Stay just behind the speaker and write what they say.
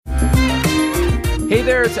Hey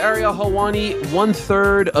there, it's Ariel Helwani,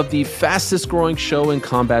 1/3 of the fastest growing show in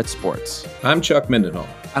combat sports. I'm Chuck Mindenhall.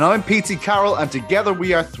 And I'm P.T. Carroll, and together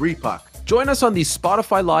we are 3-Pack. Join us on the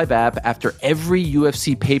Spotify Live app after every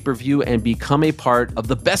UFC pay-per-view and become a part of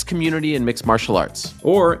the best community in mixed martial arts.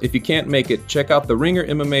 Or, if you can't make it, check out the Ringer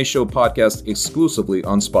MMA Show podcast exclusively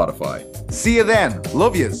on Spotify. See you then.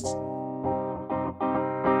 Love yous.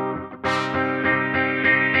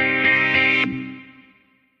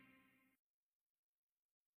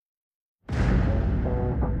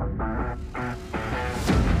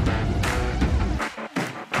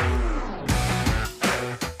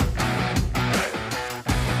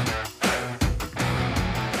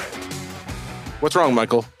 What's wrong,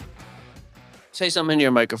 Michael? Say something into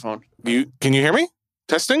your microphone. Can you hear me?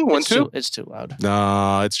 Testing? 1, 2? It's too loud.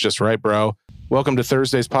 No, it's just right, bro. Welcome to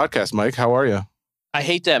Thursday's podcast, Mike. How are you? I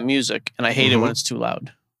hate that music, and I hate it when it's too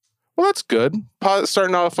loud. Well, that's good.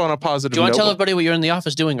 Starting off on a positive note. Do you want to tell everybody what you're in the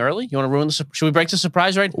office doing early? You want to ruin the... Should we break the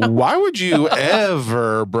surprise right now? Why would you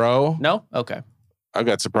ever, bro? No? Okay. I've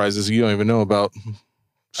got surprises you don't even know about.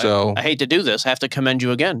 So I hate to do this. I have to commend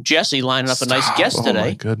you again. Jesse lining up a nice guest today. Oh,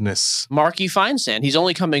 my goodness. Marky Feinsand. He's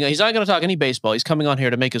only coming... He's not going to talk any baseball. He's coming on here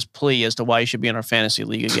to make his plea as to why he should be in our fantasy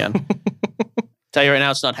league again. Tell you right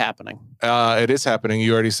now, it's not happening. It is happening.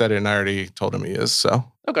 You already said it, and I already told him he is. So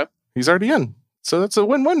okay. He's already in. So that's a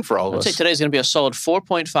win-win for all of us. I'd say today's going to be a solid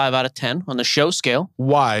 4.5 out of 10 on the show scale.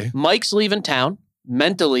 Why? Mike's leaving town.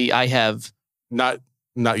 Mentally, I have...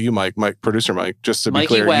 Not you, Mike, producer Mike, just to be Mikey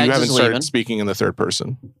clear, Wags you haven't is started leaving. speaking in the third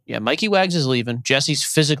person. Yeah, Mikey Wags is leaving. Jesse's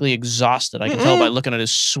physically exhausted. I can tell by looking at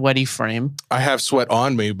his sweaty frame. I have sweat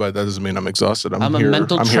on me, but that doesn't mean I'm exhausted. I'm a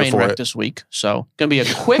mental train wreck this week. So, going to be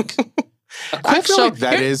a quick... I feel like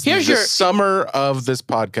that is the summer of this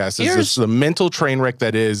podcast. Is this the mental train wreck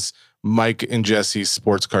that is Mike and Jesse's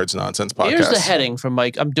Sports Cards Nonsense podcast? Here's the heading from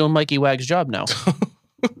Mike. I'm doing Mikey Wags' job now.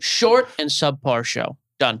 Short and subpar show.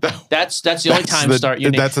 Done. That's the only time start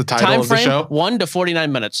you need. That's the title of the show? 1 to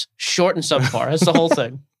 49 minutes. Short and subpar. That's the whole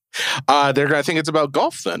thing. I think it's about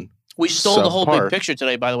golf then. We stole the whole big picture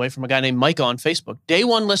today, by the way, from a guy named Micah on Facebook. Day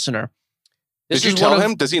one listener. Did you tell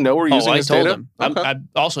him? Does he know we're using his data? I told him. Okay. I'm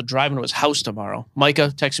also driving to his house tomorrow.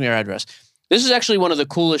 Micah, text me your address. This is actually one of the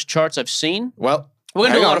coolest charts I've seen. Well, we're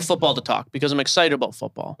going to do a lot of football to talk because I'm excited about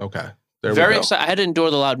football. Okay. Very excited. I had to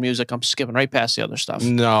endure the loud music. I'm skipping right past the other stuff.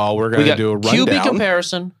 No, we're going to do a rundown. QB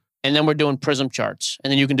comparison, and then we're doing Prism charts,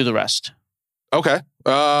 and then you can do the rest. Okay.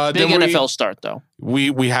 Big NFL start, though.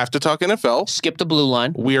 We have to talk NFL. Skip the blue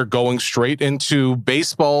line. We are going straight into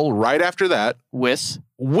baseball right after that.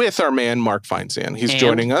 With our man, Mark Feinsand. He's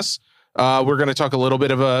joining us. We're going to talk a little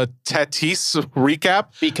bit of a Tatis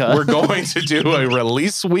recap. Because we're going to do a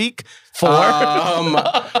release week.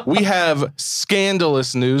 We have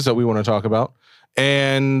scandalous news that we want to talk about.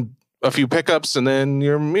 And a few pickups, and then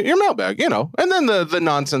your mailbag, and then the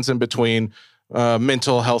nonsense in between,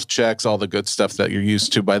 mental health checks, all the good stuff that you're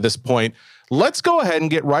used to by this point. Let's go ahead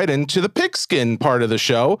and get right into the pigskin part of the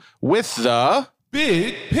show with the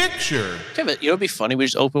big picture. It'd be funny. We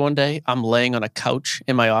just open one day. I'm laying on a couch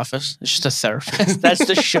in my office. It's just a therapist. That's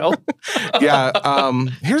the show. Yeah.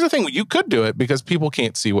 Here's the thing. You could do it because people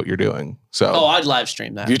can't see what you're doing. So I'd live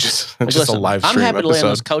stream that. You just a live stream. I'm happy to lay on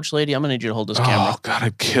episode. this couch, lady. I'm going to need you to hold this camera. Oh, God.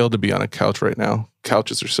 I'd kill to be on a couch right now.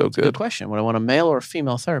 Couches are so good. Good question. Would I want a male or a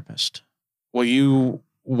female therapist? Well, you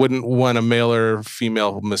wouldn't want a male or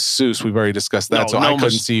female masseuse. We've already discussed that. I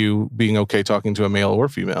couldn't see you being okay talking to a male or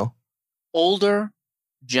female. Older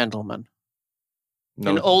gentleman.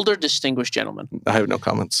 An older, distinguished gentleman. I have no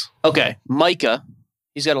comments. Okay. Micah.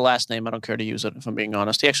 He's got a last name. I don't care to use it, if I'm being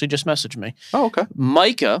honest. He actually just messaged me. Oh, okay.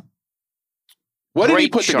 Micah. What did he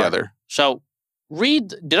put together? So,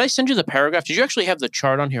 did I send you the paragraph? Did you actually have the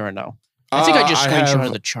chart on here or no? I think I just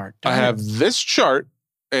screenshotted the chart. I have this chart,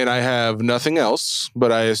 and I have nothing else,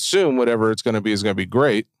 but I assume whatever it's going to be is going to be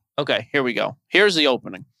great. Okay, here we go. Here's the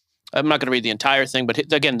opening. I'm not going to read the entire thing, but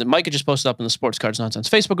again, Micah just posted up in the Sports Cards Nonsense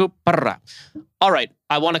Facebook group. All right,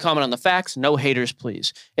 I want to comment on the facts. No haters,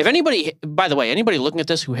 please. If anybody, by the way, anybody looking at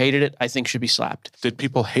this who hated it, I think should be slapped. Did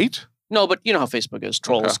people hate? No, but you know how Facebook is.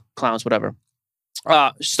 Trolls, clowns, whatever.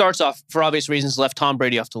 Starts off, for obvious reasons, left Tom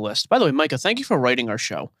Brady off the list. By the way, Micah, thank you for writing our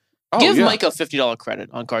show. Give Micah $50 credit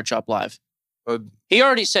on Card Shop Live. He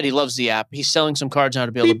already said he loves the app. He's selling some cards now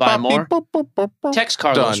to be able to buy more. Text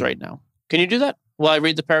Carlos right now. Can you do that? Will I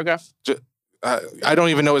read the paragraph? I don't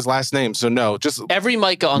even know his last name, so no. Just every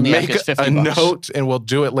Micah on the app is $50. Make a note, and we'll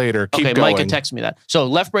do it later. Keep going. Micah text me that. So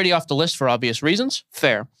left Brady off the list for obvious reasons.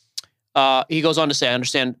 Fair. He goes on to say, I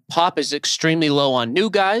understand pop is extremely low on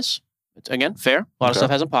new guys. Again, fair. A lot of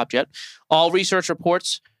stuff hasn't popped yet. All research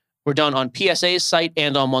reports were done on PSA's site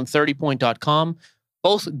and on 130point.com.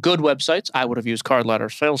 Both good websites. I would have used Card Ladder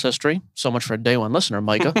Sales History. So much for a day one listener,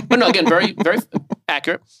 Micah. But no, again, very, very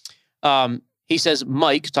accurate. He says,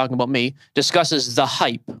 Mike, talking about me, discusses the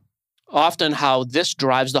hype. Often how this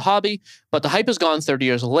drives the hobby, but the hype is gone 30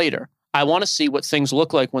 years later. I want to see what things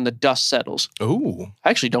look like when the dust settles. Ooh. I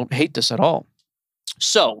actually don't hate this at all.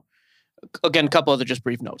 So, again, a couple other just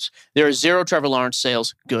brief notes. There are 0 Trevor Lawrence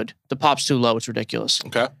sales. Good. The pop's too low. It's ridiculous.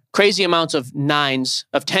 Okay. Crazy amounts of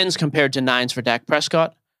 10s compared to 9s for Dak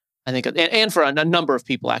Prescott. I think, and for a number of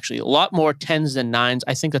people, actually. A lot more 10s than 9s.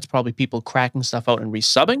 I think that's probably people cracking stuff out and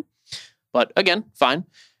resubbing. But again, fine.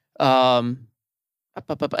 Some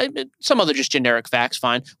other just generic facts,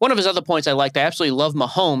 fine. One of his other points I liked, I absolutely love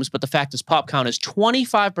Mahomes, but the fact his pop count is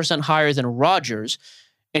 25% higher than Rodgers,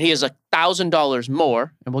 and he has $1,000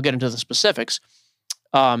 more, and we'll get into the specifics,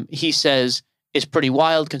 he says is pretty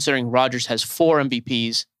wild considering Rodgers has 4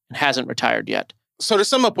 MVPs and hasn't retired yet. So to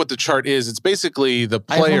sum up what the chart is, it's basically the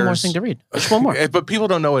players. I have one more thing to read. Just one more. But people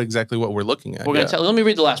don't know exactly what we're looking at. We're going to tell. Let me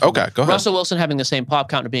read the last one. Okay, go ahead. Russell Wilson having the same pop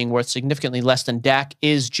count and being worth significantly less than Dak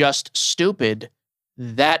is just stupid.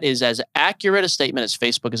 That is as accurate a statement as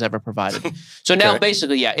Facebook has ever provided. So now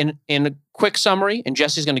basically, yeah, in a quick summary, and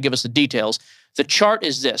Jesse's going to give us the details, the chart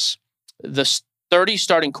is this. The 30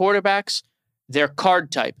 starting quarterbacks, their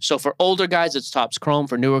card type. So for older guys, it's Topps Chrome.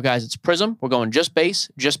 For newer guys, it's Prism. We're going just base,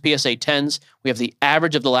 just PSA 10s. We have the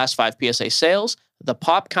average of the last 5 PSA sales, the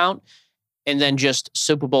pop count, and then just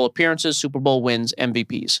Super Bowl appearances, Super Bowl wins,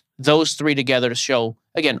 MVPs. Those 3 together to show,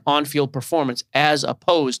 again, on-field performance as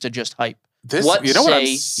opposed to just hype. What I'm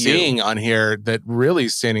seeing on here that really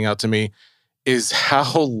is standing out to me is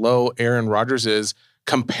how low Aaron Rodgers is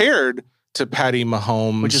compared to Patty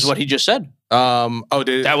Mahomes. Which is what he just said.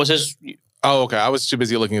 That was his... Oh, okay. I was too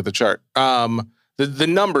busy looking at the chart. The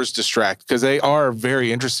numbers distract because they are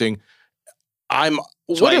very interesting.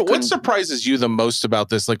 What surprises you the most about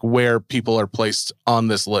this? Like where people are placed on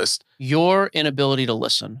this list? Your inability to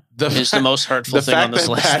listen is the most hurtful thing on this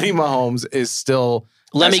list. The fact that Patty Mahomes is still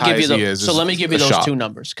let me give you those 2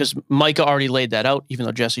 numbers because Micah already laid that out, even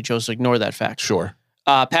though Jesse chose to ignore that fact. Sure.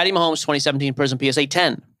 Patty Mahomes 2017 Prism PSA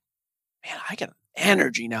 10. Man, I got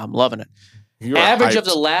energy now. I'm loving it. Average of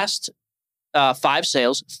the last 5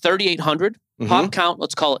 sales, 3,800. Pop count,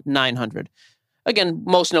 let's call it 900. Again,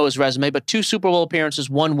 most know his resume, but 2 Super Bowl appearances,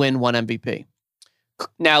 1 win, 1 MVP.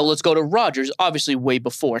 Now, let's go to Rodgers, obviously way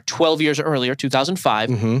before, 12 years earlier,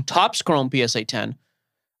 2005. Topps Chrome PSA 10.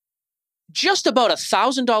 Just about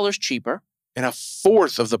 $1,000 cheaper. And a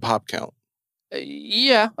fourth of the pop count.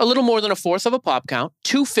 Yeah, a little more than a fourth of a pop count.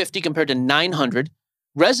 250 compared to 900.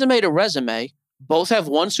 Resume to resume, both have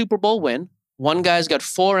 1 Super Bowl win. One guy's got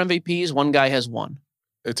 4 MVPs. One guy has 1.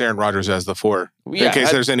 It's Aaron Rodgers as the 4. Yeah, in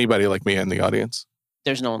case there's anybody like me in the audience.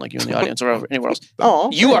 There's no one like you in the audience or anywhere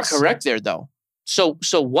else. You are correct there, though. So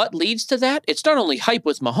what leads to that? It's not only hype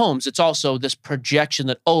with Mahomes, it's also this projection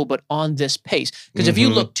that, but on this pace. Because if you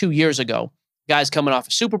look 2 years ago, guy's coming off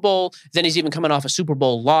a Super Bowl, then he's even coming off a Super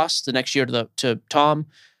Bowl loss the next year to Tom.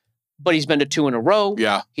 But he's been to 2 in a row.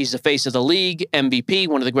 Yeah. He's the face of the league, MVP,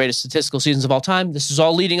 one of the greatest statistical seasons of all time. This is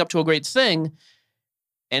all leading up to a great thing.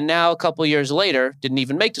 And now a couple of years later, didn't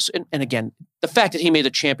even make this. And again, the fact that he made the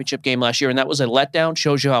championship game last year and that was a letdown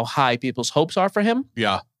shows you how high people's hopes are for him.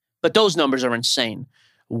 Yeah. But those numbers are insane.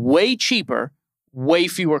 Way cheaper, way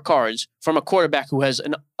fewer cards from a quarterback who has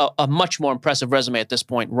a much more impressive resume at this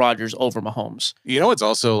point, Rodgers over Mahomes. You know, it's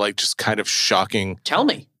also like just kind of shocking. Tell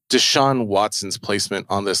me. Deshaun Watson's placement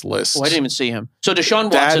on this list. Oh, I didn't even see him. So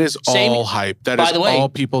Deshaun Watson. That is all hype. That is all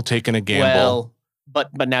people taking a gamble. Well,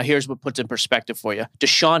 but now here's what puts in perspective for you.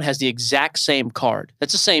 Deshaun has the exact same card.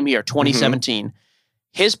 That's the same year, 2017.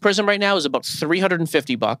 His Prism right now is about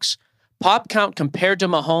 $350. Pop count compared to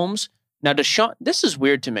Mahomes. Now Deshaun, this is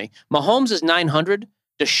weird to me. Mahomes is 900.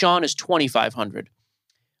 Deshaun is 2,500.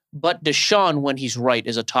 But Deshaun, when he's right,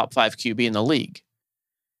 is a top 5 QB in the league.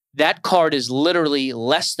 That card is literally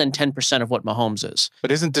less than 10% of what Mahomes is.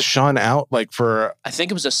 But isn't Deshaun out for... I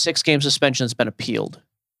think it was a 6-game suspension that's been appealed.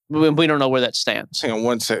 We don't know where that stands. Hang on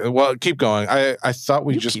one second. Well, keep going. I thought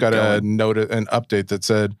we just got an update that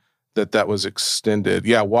said that was extended.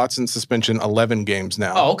 Yeah, Watson suspension, 11 games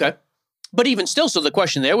now. Oh, okay. But even still, so the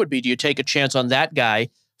question there would be, do you take a chance on that guy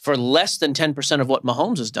for less than 10% of what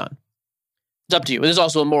Mahomes has done? It's up to you. There's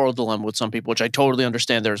also a moral dilemma with some people, which I totally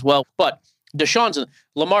understand there as well. But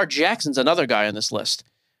Lamar Jackson's another guy on this list.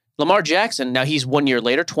 Lamar Jackson, now he's 1 year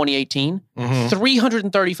later, 2018.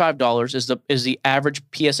 $335 is the average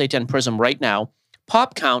PSA 10 Prism right now.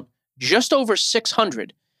 Pop count, just over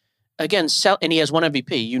 600. Again, and he has 1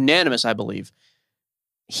 MVP, unanimous, I believe.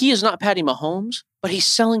 He is not Patty Mahomes, but he's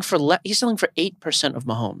selling for 8% of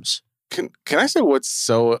Mahomes. Can I say what's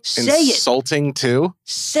so insulting too?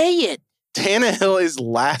 Say it. Tannehill is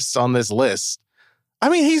last on this list. I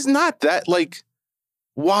mean, he's not that like.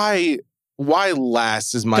 Why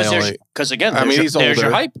last is my only? Because again, there's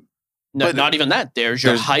your hype. No, but not even that. There's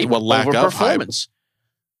your hype over performance.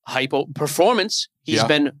 Hype performance. He's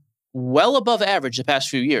been well above average the past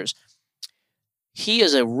few years. He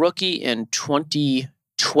is a rookie in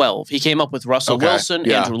 2012. He came up with Russell Wilson,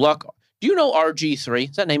 Andrew Luck. Do you know RG3?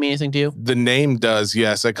 Does that name anything to you? The name does,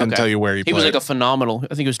 yes. I couldn't tell you where he played. He was like a phenomenal. I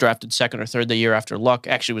think he was drafted second or third the year after Luck.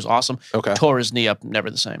 Actually was awesome. Okay. Tore his knee up,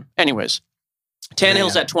 never the same. Anyways,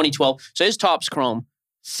 Tannehill's at 2012. So his top's Chrome,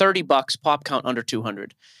 $30, pop count under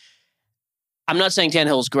 200. I'm not saying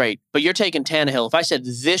Tannehill's great, but you're taking Tannehill. If I said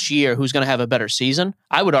this year who's going to have a better season,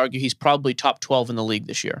 I would argue he's probably top 12 in the league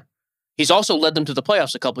this year. He's also led them to the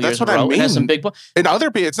playoffs a couple years in a row. And has some big. And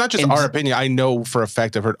other people, it's not just our opinion. I know for a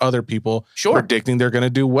fact I've heard other people predicting they're going to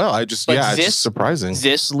do well. It's just surprising.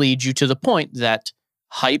 This leads you to the point that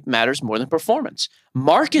hype matters more than performance.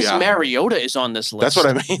 Marcus Mariota is on this list. That's what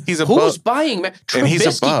I mean. He's above. Who's buying? And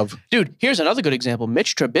he's above. Dude, here's another good example.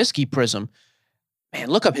 Mitch Trubisky prism. Man,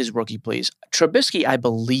 look up his rookie, please. Trubisky, I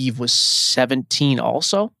believe, was 17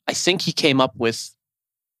 also. I think he came up with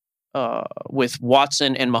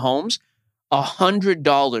Watson and Mahomes.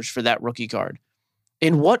 $100 for that rookie card.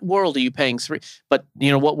 In what world are you paying $3? But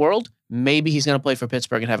you know what world? Maybe he's going to play for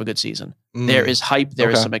Pittsburgh and have a good season. There is hype. There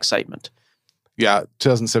is some excitement. Yeah,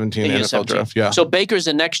 2017 NFL draft. Yeah. So Baker's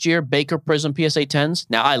in next year. Baker Prism PSA 10s.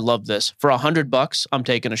 Now I love this. For $100, I'm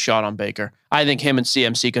taking a shot on Baker. I think him and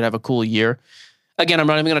CMC could have a cool year. Again, I'm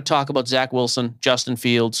not even going to talk about Zach Wilson, Justin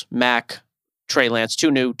Fields, Mac, Trey Lance.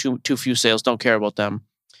 Too new, too few sales. Don't care about them.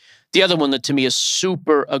 The other one that to me is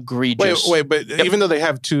super egregious. Wait, but even though they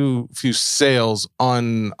have too few sales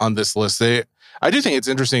on this list, I do think it's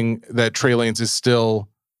interesting that Trey Lance is still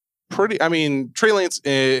pretty. I mean, Trey Lance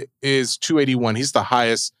is 281. He's the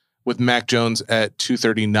highest with Mac Jones at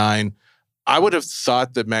 239. I would have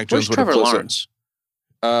thought that Mac Jones would have Trevor Lawrence?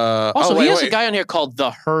 Also, he has a guy on here called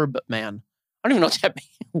the Herb Man. I don't even know what that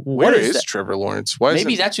means. Where is Trevor Lawrence?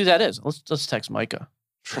 Maybe that's who that is. Let's text Micah.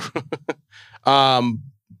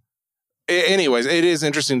 Anyways, it is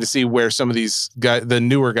interesting to see where some of these guys, the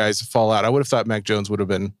newer guys, fall out. I would have thought Mac Jones would have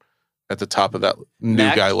been at the top of that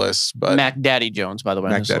guy list, but Mac Daddy Jones, by the way,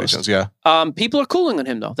 Mac Daddy Jones, yeah. People are cooling on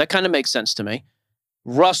him though. That kind of makes sense to me.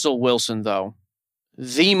 Russell Wilson, though,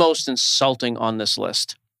 the most insulting on this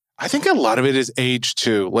list. I think a lot of it is age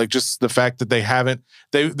too, like just the fact that they haven't.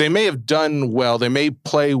 They may have done well, they may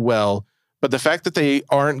play well, but the fact that they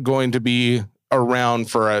aren't going to be around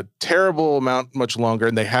for a terrible amount much longer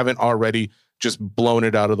and they haven't already just blown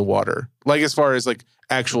it out of the water. Like as far as like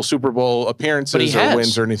actual Super Bowl appearances or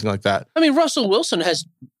wins or anything like that. I mean, Russell Wilson has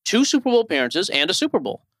 2 Super Bowl appearances and a Super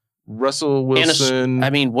Bowl. Russell Wilson.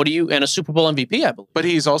 And a Super Bowl MVP, I believe. But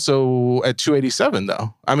he's also at 287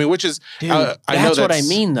 though. I mean, which is, dude, that's what I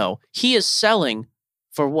mean though. He is selling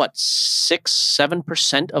for what,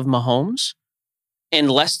 6-7% of Mahomes? And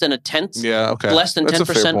less than a tenth, less than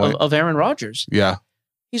 10% of Aaron Rodgers. Yeah.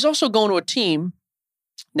 He's also going to a team.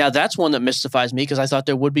 Now, that's one that mystifies me because I thought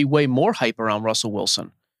there would be way more hype around Russell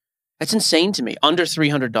Wilson. That's insane to me. Under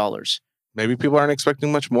 $300. Maybe people aren't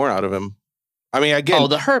expecting much more out of him. I mean, again. Oh,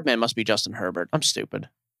 the Herb man must be Justin Herbert. I'm stupid.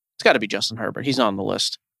 It's got to be Justin Herbert. He's not on the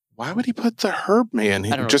list. Why would he put the Herb man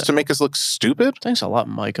just to make us look stupid? Thanks a lot,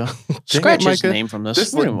 Micah. Scratch his name from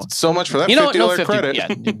this. So much for that $50 credit.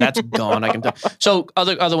 Yeah, that's gone. I can tell. So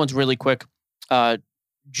other ones really quick.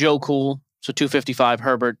 Joe Cool, so 255.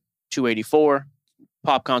 Herbert, 284.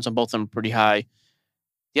 Pop counts on both of them pretty high.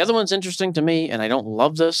 The other one's interesting to me, and I don't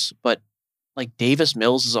love this, but like Davis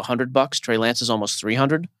Mills is $100. Trey Lance is almost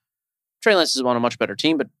 300. Trey Lance is on a much better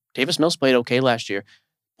team, but Davis Mills played okay last year.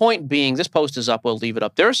 Point being, this post is up. We'll leave it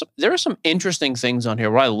up. There are some interesting things on here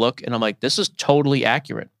where I look and I'm like, this is totally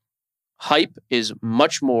accurate. Hype is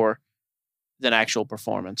much more than actual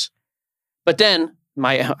performance. But then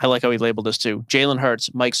I like how he labeled this too. Jalen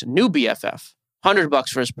Hurts, Mike's new BFF, $100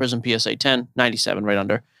 for his Prism PSA 10, 97 right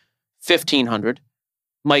under, 1,500.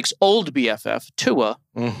 Mike's old BFF, Tua,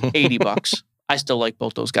 $80. I still like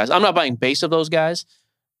both those guys. I'm not buying base of those guys,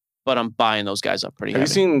 but I'm buying those guys up pretty heavy. Have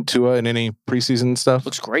you seen Tua in any preseason stuff?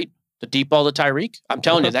 Looks great. The deep ball to Tyreek. I'm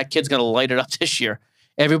telling you, that kid's going to light it up this year.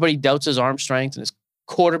 Everybody doubts his arm strength and his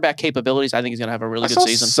quarterback capabilities. I think he's going to have a really good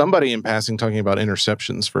season. Somebody in passing talking about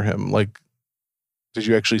interceptions for him. Like, did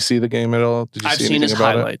you actually see the game at all? Did you I've seen his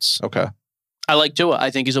highlights. Okay. I like Tua.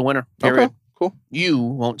 I think he's a winner. Period. Okay, Cool. You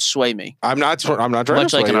won't sway me. I'm not trying Much to like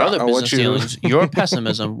sway in our you. other business dealings, your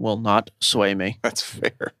pessimism will not sway me. That's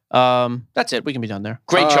fair. That's it. We can be done there.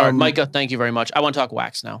 Great chart. Micah, thank you very much. I want to talk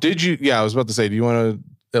wax now. Did you? Yeah, I was about to say, do you want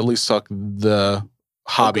to at least talk the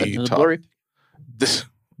hobby talk?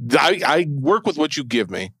 I work with what you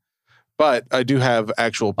give me, but I do have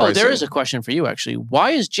actual pricing. Oh, there is a question for you, actually.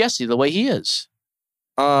 Why is Jesse the way he is?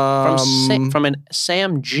 From an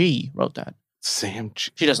Sam G wrote that. Sam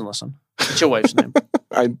G. She doesn't listen. It's your wife's name.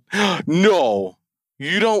 No,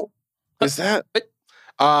 you don't. Is that?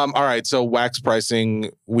 All right. So wax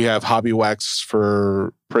pricing. We have hobby wax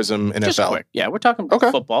for Prism NFL. Just quick. Yeah, we're talking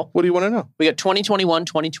football. What do you want to know? We got 2021,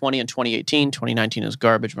 2020, and 2018. 2019 is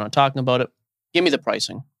garbage. We're not talking about it. Give me the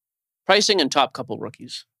pricing. Pricing and top couple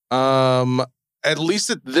rookies. At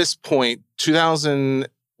least at this point, 2000.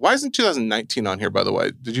 Why isn't 2019 on here, by the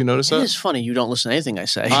way? Did you notice that? It is funny you don't listen to anything I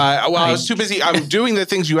say. I was too busy. I'm doing the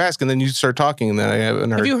things you ask, and then you start talking, and then I haven't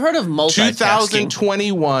heard. Have you heard of multitasking?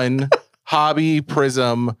 2021 Hobby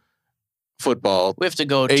Prism football. We have to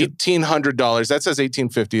go $1,800. That says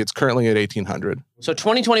 $1,850. It's currently at $1,800. So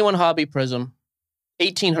 2021 Hobby Prism,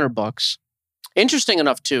 $1,800. Interesting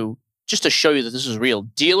enough, too, just to show you that this is real.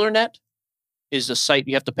 DealerNet is the site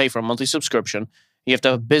you have to pay for a monthly subscription. You have to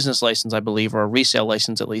have a business license, I believe, or a resale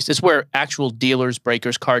license at least. It's where actual dealers,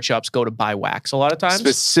 breakers, card shops go to buy wax a lot of times.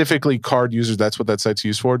 Specifically card users, that's what that site's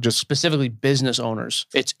used for? Just specifically business owners.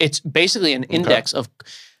 It's basically an index of,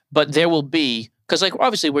 but there will be, because like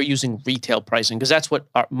obviously we're using retail pricing because that's what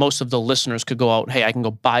most of the listeners could go out, hey, I can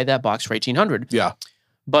go buy that box for $1,800. Yeah.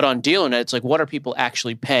 But on DealerNet, it's like, what are people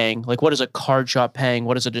actually paying? Like, what is a card shop paying?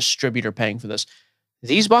 What is a distributor paying for this?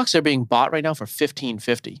 These boxes are being bought right now for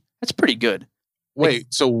 $1,550. That's pretty good.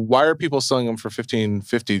 Wait, so why are people selling them for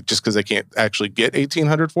 $1,550 just because they can't actually get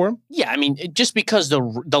 $1,800 for them? Yeah, I mean, just because the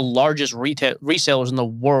largest retailers in the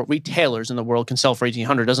world can sell for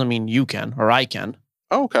 $1,800 doesn't mean you can or I can.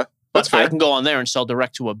 Oh, okay. That's fair. I can go on there and sell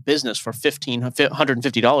direct to a business for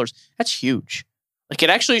 $1,550. That's huge. Like, it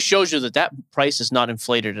actually shows you that price is not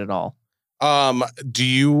inflated at all. Are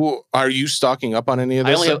you stocking up on any of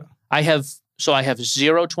this? I have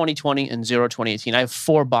 0 2020 and 0 2018. I have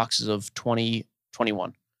 4 boxes of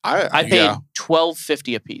 2021. I paid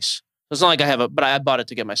 $12.50 a piece. It's not like I have but I bought it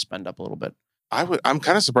to get my spend up a little bit. I'm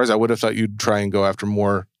kind of surprised. I would have thought you'd try and go after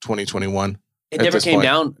more 2021. It never came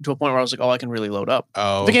down to a point where I was like, oh, I can really load up.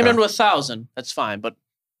 Oh, if it came down to 1,000, that's fine. But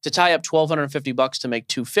to tie up $1,250 to make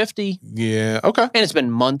 $250, yeah, okay. And it's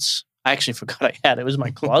been months. I actually forgot I had it. It was in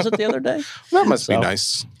my closet the other day. That must be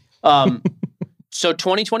nice. So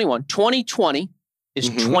 2021, 2020 is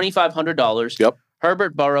 $2,500. Yep.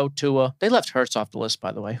 Herbert, Burrow, Tua. They left Hurts off the list,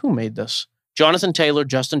 by the way. Who made this? Jonathan Taylor,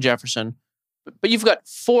 Justin Jefferson. But you've got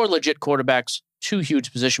 4 legit quarterbacks, 2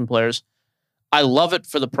 huge position players. I love it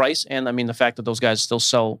for the price. And I mean, the fact that those guys still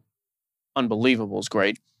sell unbelievable is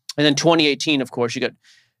great. And then 2018, of course,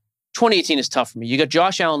 2018 is tough for me. You got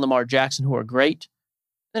Josh Allen, Lamar Jackson, who are great.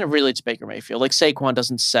 Then it's Baker Mayfield. Like Saquon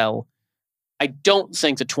doesn't sell. I don't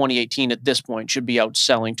think that 2018 at this point should be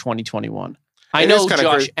outselling 2021. I know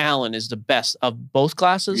Josh Allen is the best of both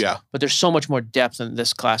classes, but there's so much more depth in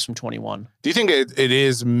this class from 21. Do you think it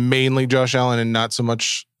is mainly Josh Allen and not so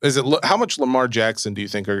much? How much Lamar Jackson do you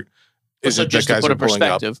think is it just that guys to put are a pulling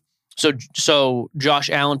perspective? Up? So Josh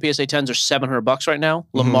Allen PSA 10s are $700 right now.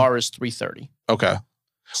 Lamar is $330. Okay,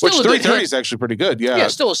 Still which $330 is actually pretty good. Yeah,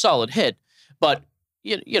 still a solid hit, but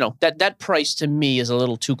you know that price to me is a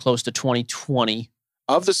little too close to 2020.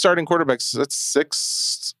 Of the starting quarterbacks, that's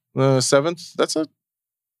 6th, 7th. That's it.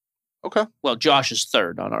 Okay. Well, Josh is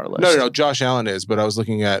 3rd on our list. No. Josh Allen is, but I was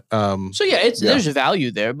looking at. So yeah, there's a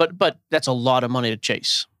value there, but that's a lot of money to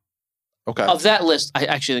chase. Okay. Of that list, I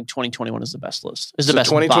actually think 2021 is the best list. Is the so best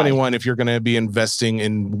 2021, buy. If you're going to be investing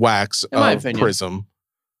in wax Prism.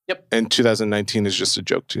 Yep. And 2019 is just a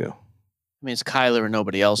joke to you. I mean, it's Kyler and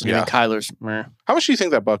nobody else. I mean, Kyler's meh. How much do you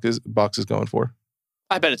think that box is going for?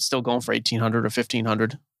 I bet it's still going for $1,800 or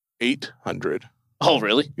 $1,500. $800. Oh,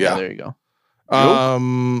 really? Yeah. There you go.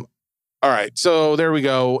 All right. So there we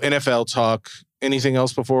go. NFL talk. Anything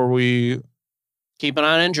else before we keep an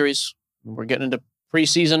eye on injuries? We're getting into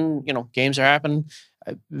preseason. Games are happening.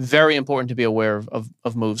 Very important to be aware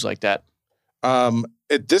of moves like that.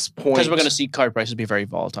 At this point, because we're going to see card prices be very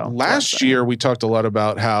volatile. Last year, we talked a lot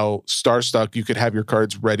about how Star Stock, you could have your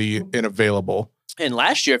cards ready and available. And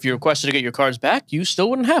last year, if you requested to get your cards back, you still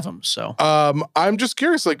wouldn't have them. So, I'm just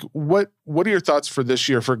curious, like, what are your thoughts for this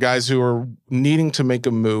year for guys who are needing to make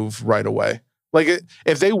a move right away? Like,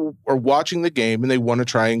 if they are watching the game and they want to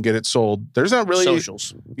try and get it sold, there's not really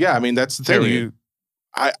socials. Yeah, I mean that's the thing.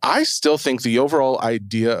 I still think the overall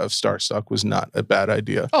idea of Starstock was not a bad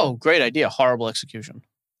idea. Oh, great idea. Horrible execution.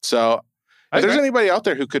 So if there's anybody out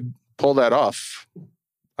there who could pull that off,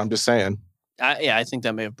 I'm just saying. I think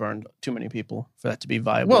that may have burned too many people for that to be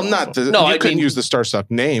viable. Well, not the, you couldn't use the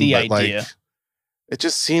Starstock name, but idea. Like, it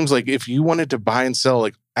just seems like if you wanted to buy and sell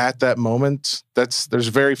like at that moment, there's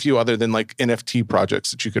very few other than like NFT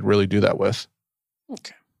projects that you could really do that with.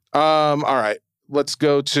 Okay. All right. Let's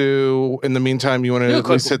go to, in the meantime, you want to at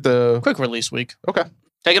least hit the... Quick release week. Okay.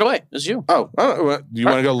 Take it away. It's you. Oh, you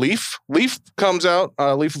want to go Leaf? Leaf comes out,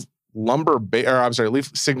 Leaf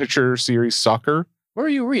Leaf Signature Series Soccer. Where are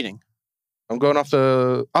you reading? I'm going off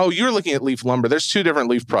the... Oh, you're looking at Leaf Lumber. There's 2 different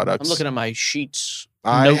Leaf products. I'm looking at my sheets.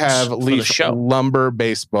 I have Leaf Lumber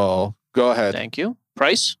Baseball. Go ahead. Thank you.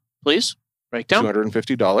 Price, please. Breakdown.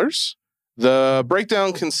 $250. The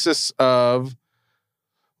breakdown consists of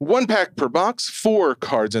 1 pack per box, 4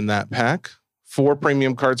 cards in that pack, 4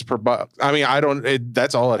 premium cards per box. I mean,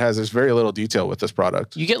 that's all it has. There's very little detail with this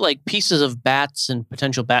product. You get like pieces of bats and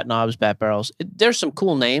potential bat knobs, bat barrels. There's some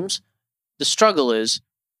cool names. The struggle is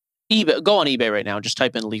eBay. Go on eBay right now. Just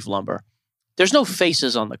type in Leaf Lumber. There's no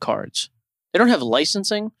faces on the cards. They don't have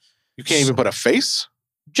licensing. You can't even put a face?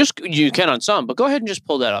 You can on some, but go ahead and just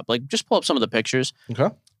pull that up. Like, just pull up some of the pictures. Okay.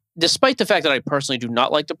 Despite the fact that I personally do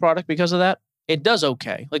not like the product because of that, it does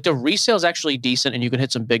okay. Like, the resale is actually decent and you can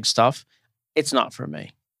hit some big stuff. It's not for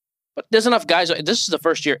me. But there's enough guys. This is the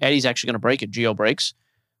first year Eddie's actually going to break it. Geo breaks.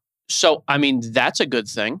 So, I mean, that's a good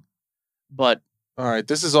thing. But. All right.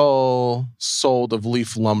 This is all sold of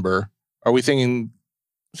Leaf Lumber. Are we thinking.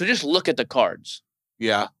 So just look at the cards.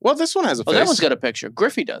 Yeah. Well, this one has a face. Oh, that one's got a picture.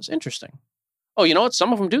 Griffey does. Interesting. Oh, you know what?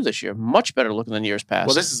 Some of them do this year. Much better looking than years past.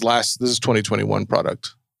 Well, this is 2021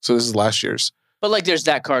 product. So this is last year's. But like there's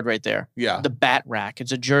that card right there. Yeah. The bat rack.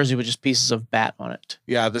 It's a jersey with just pieces of bat on it.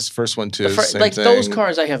 Yeah, this first one too. Like thing. Those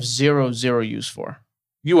cards I have zero use for.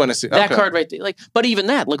 You want to see that card right there. Like, but even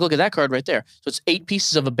that, look at that card right there. So it's 8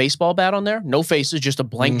 pieces of a baseball bat on there. No faces, just a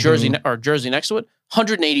blank jersey or jersey next to it.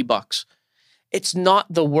 $180. It's not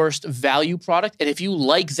the worst value product. And if you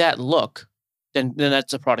like that look, then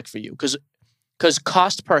that's a product for you. Because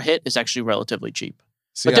cost per hit is actually relatively cheap.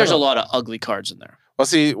 See, but there's a lot of ugly cards in there. Well,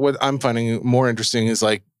 see, what I'm finding more interesting is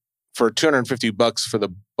like for $250 for the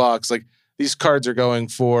box, like these cards are going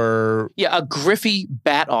for... Yeah, a Griffey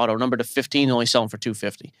bat auto number to 15, only selling for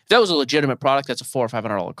 $250. If that was a legitimate product, that's a $400 or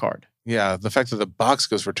 $500 card. Yeah, the fact that the box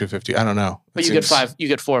goes for $250, I don't know. But you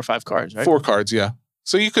get 4 or 5 cards, right? 4 cards, yeah.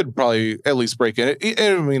 So you could probably at least break it.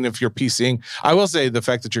 I mean, if you're PCing, I will say the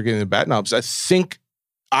fact that you're getting the bat knobs, I think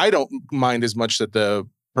I don't mind as much that the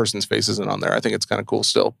person's face isn't on there. I think it's kind of cool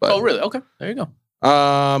still. But, oh, really? Okay. There you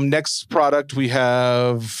go. Next product, we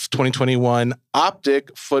have 2021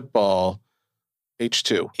 Optic Football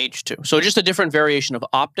H2. So just a different variation of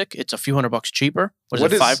Optic. It's a few $100 cheaper. What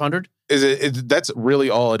is it, 500? Is it? That's really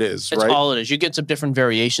all it is, That's right? That's all it is. You get some different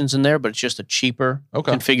variations in there, but it's just a cheaper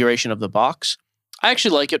configuration of the box. I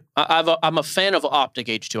actually like it. I'm a fan of Optic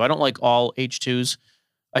H2. I don't like all H2s.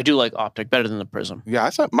 I do like Optic better than the Prism. Yeah,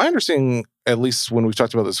 I thought my understanding, at least when we've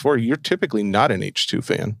talked about this before, you're typically not an H2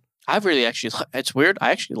 fan. I've really actually, it's weird.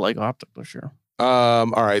 I actually like Optic for sure. All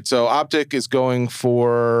right. So Optic is going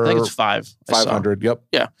for... I think it's 500. Yep.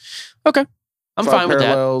 Yeah. Okay. I'm fine with that.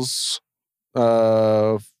 Parallels.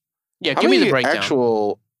 Yeah, give me the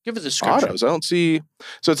breakdown. Give it the description. Autos. I don't see...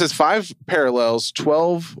 So it says 5 parallels,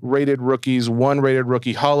 12 rated rookies, 1 rated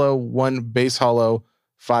rookie hollow, 1 base hollow,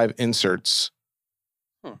 5 inserts.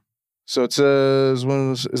 So it says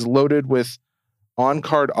one is loaded with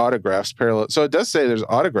on-card autographs, parallel. So it does say there's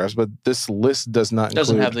autographs, but this list does not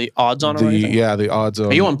doesn't have the odds on it or anything? Yeah, the odds on.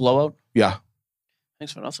 Are you on Blowout? Yeah.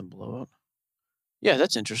 Thanks for nothing, Blowout. Yeah,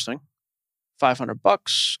 that's interesting.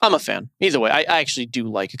 $500. I'm a fan. Either way, I actually do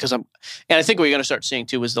like it and I think what you're going to start seeing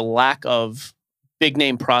too is the lack of big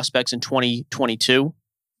name prospects in 2022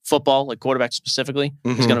 football, like quarterbacks specifically,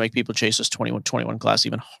 is going to make people chase this 21 class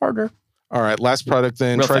even harder. All right, last product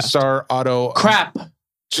then. Real TriStar fast. Auto. Crap.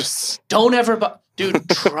 Just don't ever dude,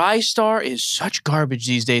 TriStar is such garbage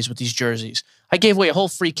these days with these jerseys. I gave away a whole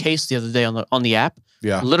free case the other day on the app.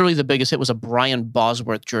 Yeah. Literally the biggest hit was a Brian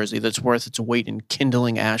Bosworth jersey that's worth its weight in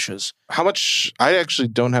kindling ashes. How much? I actually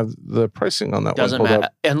don't have the pricing on that one. Doesn't matter.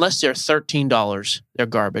 Unless they're $13, they're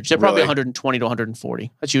garbage. They're probably $120 to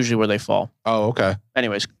 $140. That's usually where they fall. Oh, okay.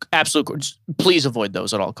 Anyways, please avoid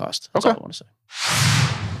those at all costs. That's all I want to say.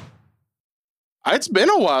 It's been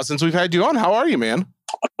a while since we've had you on. How are you, man?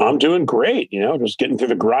 I'm doing great. Just getting through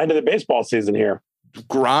the grind of the baseball season here.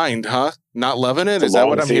 Grind, huh? Not loving it? Is that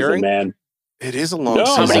what I'm hearing? Man. It is a long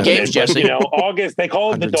season. How many games, Jesse? August, they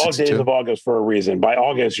call it the dog days of August for a reason. By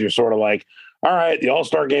August, you're sort of like, all right, the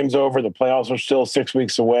All-Star game's over. The playoffs are still 6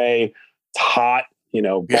 weeks away. It's hot.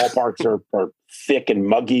 Ballparks are thick and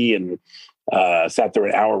muggy, and sat through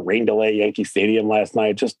an hour rain delay at Yankee Stadium last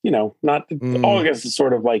night. Just, not all I guess is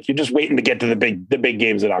sort of like you're just waiting to get to the big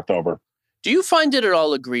games in October. Do you find it at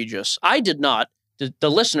all egregious? I did not.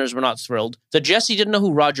 The listeners were not thrilled. The Jesse didn't know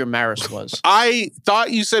who Roger Maris was. I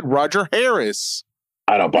thought you said Roger Harris.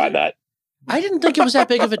 I don't buy that. I didn't think it was that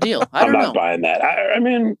big of a deal. I'm not buying that. I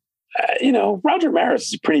mean, Roger Maris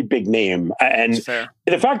is a pretty big name. And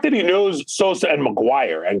the fact that he knows Sosa and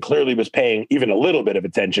McGuire and clearly was paying even a little bit of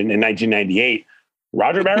attention in 1998,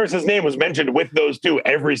 Roger Maris's name was mentioned with those two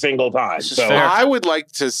every single time. So I would like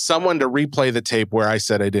someone to replay the tape where I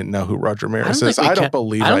said I didn't know who Roger Maris is. I don't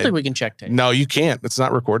believe it. I don't think we can check tape. No, you can't. It's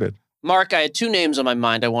not recorded. Mark, I had two names on my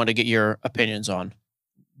mind I want to get your opinions on.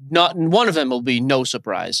 Not one of them will be no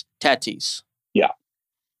surprise. Tatis. Yeah.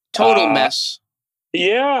 Total mess.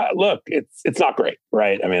 Yeah, look, it's not great,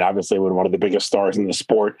 right? I mean, obviously when one of the biggest stars in the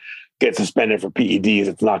sport gets suspended for PEDs,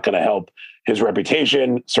 it's not going to help his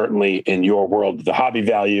reputation, certainly in your world, the hobby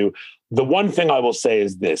value. The one thing I will say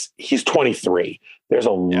is this: he's 23. There's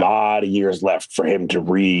a lot of years left for him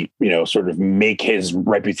to sort of make his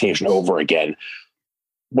reputation over again.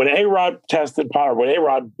 When A-Rod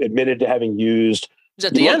admitted to having used, it was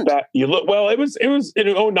at the end. It was in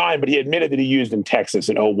 2009, but he admitted that he used in Texas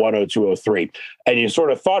in 2001, 2002, 2003. And you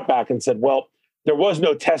sort of thought back and said, well, there was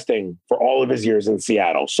no testing for all of his years in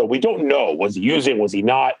Seattle. So we don't know. Was he using? Was he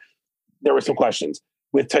not? There were some questions.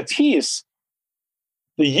 With Tatis,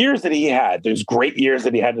 the years that he had, those great years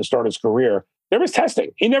that he had to start his career, there was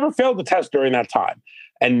testing. He never failed the test during that time.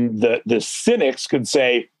 And the cynics could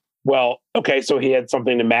say, well, okay, so he had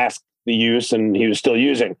something to mask the use and he was still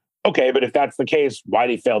using. Okay, but if that's the case, why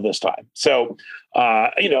did he fail this time? So,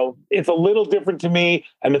 it's a little different to me.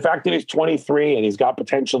 And the fact that he's 23 and he's got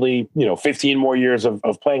potentially, 15 more years of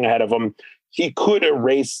playing ahead of him, he could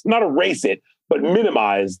not erase it, but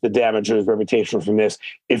minimize the damage to his reputation from this.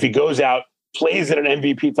 If he goes out, plays at an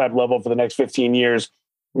MVP type level for the next 15 years,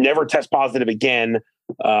 never test positive again.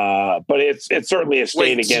 But it's certainly a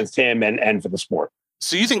stain against him and for the sport.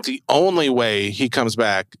 So you think the only way he comes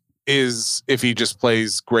back is if he just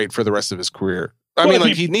plays great for the rest of his career?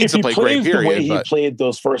 He needs to play great, period. The way he played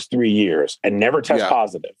those first 3 years and never test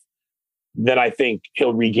positive, then I think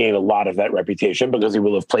he'll regain a lot of that reputation because he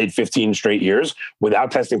will have played 15 straight years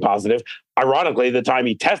without testing positive. Ironically, the time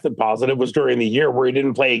he tested positive was during the year where he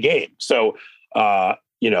didn't play a game. So, I'm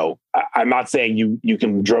not saying you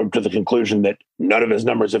can jump to the conclusion that none of his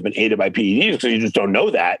numbers have been aided by PEDs because you just don't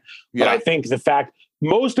know that. Yeah. But I think the fact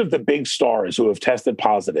most of the big stars who have tested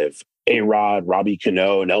positive, A-Rod, Robbie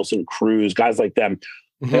Cano, Nelson Cruz, guys like them,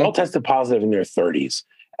 they all tested positive in their 30s.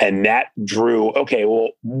 And that drew, okay, well,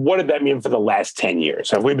 what did that mean for the last 10 years?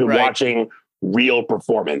 Have we been watching real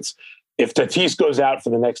performance? If Tatis goes out for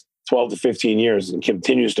the next 12 to 15 years and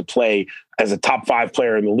continues to play as a top 5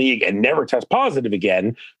 player in the league and never test positive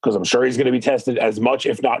again, because I'm sure he's going to be tested as much,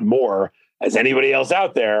 if not more, as anybody else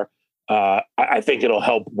out there, I think it'll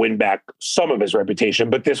help win back some of his reputation,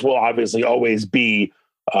 but this will obviously always be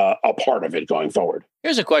a part of it going forward.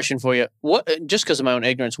 Here's a question for you. Just because of my own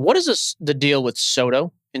ignorance, what is the deal with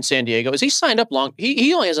Soto in San Diego? Is he signed up long?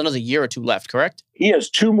 He only has another year or two left, correct? He has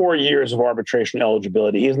 2 more years of arbitration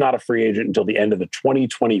eligibility. He's not a free agent until the end of the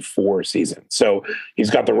 2024 season. So he's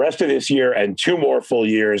got the rest of this year and 2 more full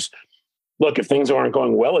years. Look, if things aren't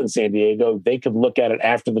going well in San Diego, they could look at it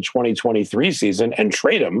after the 2023 season and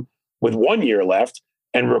trade him with 1 year left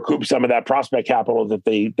and recoup some of that prospect capital that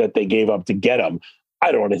they gave up to get him.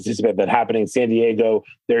 I don't anticipate that happening in San Diego.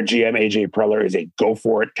 Their GM, AJ Preller, is a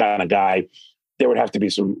go-for-it kind of guy. There would have to be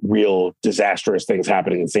some real disastrous things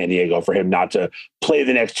happening in San Diego for him not to play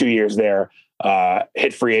the next 2 years there,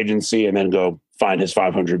 hit free agency, and then go find his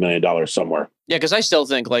 $500 million somewhere. Yeah, because I still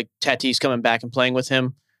think like Tatis coming back and playing with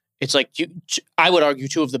him, it's like, I would argue,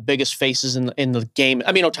 2 of the biggest faces in the game.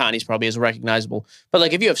 I mean, Ohtani's probably is recognizable. But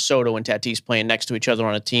like if you have Soto and Tatis playing next to each other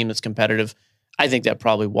on a team that's competitive, I think that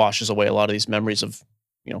probably washes away a lot of these memories of,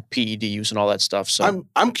 PED use and all that stuff. So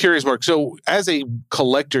I'm curious, Mark. So as a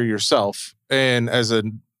collector yourself and as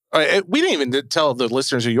we didn't even tell the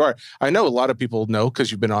listeners who you are. I know a lot of people know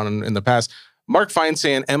because you've been on in the past. Mark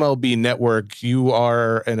Feinsand, MLB Network, you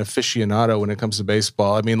are an aficionado when it comes to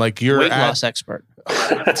baseball. I mean, like you're weight loss expert.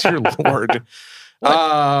 Dear Lord.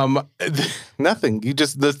 Nothing. You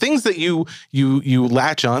just the things that you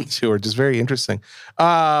latch onto are just very interesting.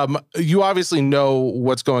 You obviously know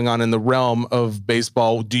what's going on in the realm of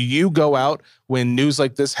baseball. Do you go out when news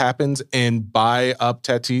like this happens and buy up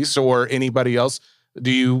Tatis or anybody else?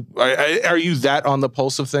 Are you that on the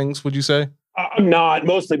pulse of things? Would you say? I'm not,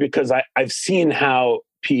 mostly because I've seen how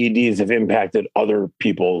PEDs have impacted other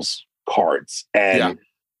people's cards, and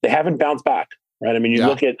they haven't bounced back. Right? I mean, you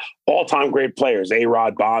look at all-time great players,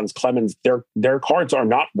 A-Rod, Bonds, Clemens. Their cards are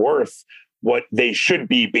not worth what they should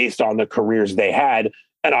be based on the careers they had,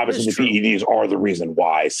 and obviously the PEDs are the reason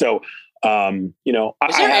why. So, is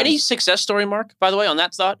there any success story, Mark? By the way, on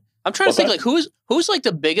that thought, I'm trying to think like who's like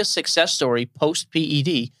the biggest success story post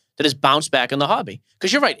PED that has bounced back in the hobby?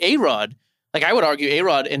 Because you're right, A-Rod. Like I would argue,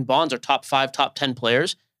 A-Rod and Bonds are top 5, top 10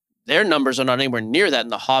 players. Their numbers are not anywhere near that in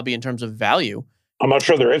the hobby in terms of value. I'm not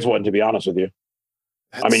sure there is one, to be honest with you.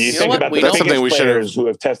 I mean, you think about the biggest players who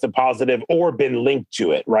have tested positive or been linked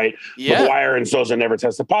to it, right? Yeah. McGuire and Sosa never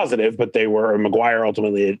tested positive, but McGuire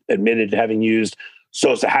ultimately admitted to having used.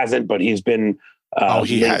 Sosa hasn't, but he's been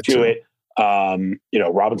linked to it.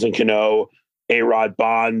 Robinson Cano, A-Rod,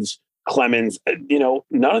 Bonds, Clemens,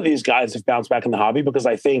 none of these guys have bounced back in the hobby because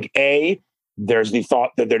I think, there's the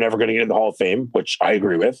thought that they're never going to get in the Hall of Fame, which I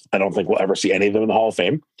agree with. I don't think we'll ever see any of them in the Hall of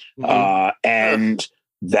Fame. And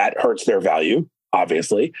that hurts their value,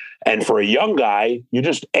 obviously. And for a young guy, you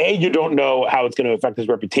don't know how it's going to affect his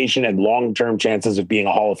reputation and long-term chances of being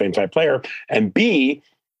a Hall of Fame type player. And B,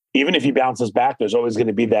 even if he bounces back, there's always going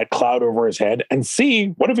to be that cloud over his head. And C,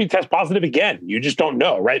 what if he tests positive again? You just don't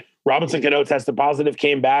know, right? Robinson Cano tested positive,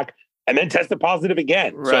 came back, and then tested positive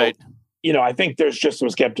again. Right. So, I think there's just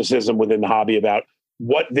some skepticism within the hobby about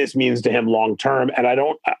what this means to him long-term. And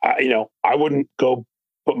I wouldn't go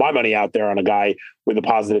put my money out there on a guy with a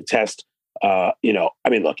positive test.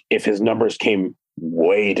 Look, if his numbers came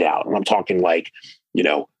way down, and I'm talking like,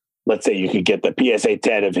 let's say you could get the PSA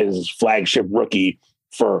 10 of his flagship rookie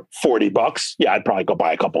for $40. Yeah, I'd probably go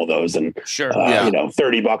buy a couple of those and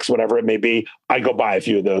 $30, whatever it may be. I'd go buy a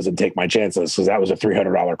few of those and take my chances because that was a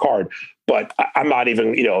 $300 card. But I'm not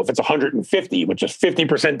even, if it's 150, which is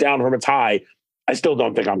 50% down from its high, I still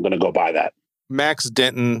don't think I'm going to go buy that. Max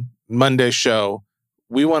Denton, Monday show.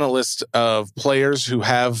 We want a list of players who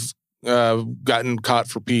have gotten caught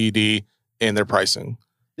for PED in their pricing.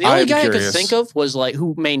 The only guy I could think of was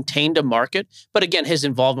who maintained a market, but again, his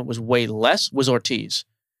involvement was way less, was Ortiz.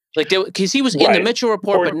 Because he was in the Mitchell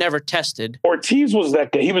report, but never tested. Ortiz was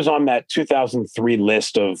that guy. He was on that 2003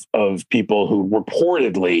 list of people who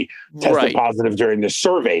reportedly tested positive during the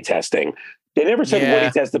survey testing. They never said what he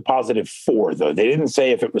tested positive for, though. They didn't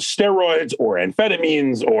say if it was steroids or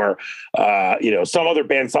amphetamines or, some other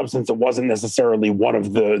banned substance that wasn't necessarily one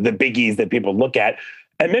of the biggies that people look at.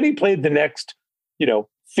 And then he played the next,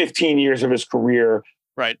 15 years of his career,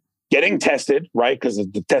 right, getting tested, right, because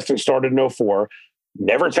the testing started in 2004,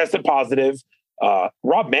 never tested positive.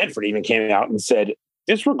 Rob Manfred even came out and said,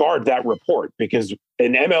 disregard that report because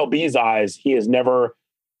in MLB's eyes, he has never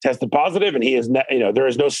tested positive and he is, there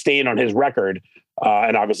is no stain on his record.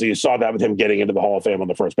 And obviously you saw that with him getting into the Hall of Fame on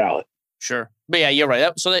the first ballot. Sure. But yeah, you're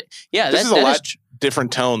right. This is a lot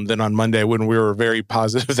different tone than on Monday when we were very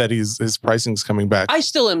positive that his pricing's coming back. I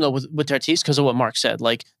still am though with Tatis because of what Mark said.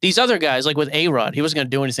 Like these other guys, like with A-Rod, he wasn't going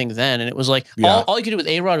to do anything then, and it was like all you could do with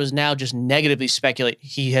A-Rod was now just negatively speculate.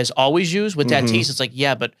 He has always used with Tatis. It's like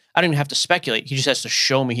but I don't even have to speculate. He just has to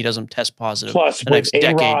show me he doesn't test positive. Plus, with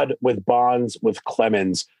A-Rod, with Bonds, with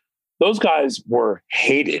Clemens, those guys were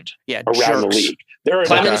hated around the league.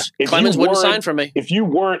 Clemens wouldn't sign for me. If you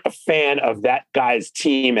weren't a fan of that guy's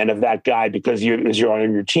team and of that guy because you're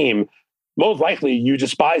on your team, most likely you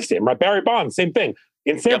despised him. Right? Barry Bonds, same thing.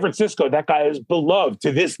 In San Francisco, that guy is beloved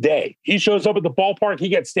to this day. He shows up at the ballpark, he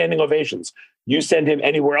gets standing ovations. You send him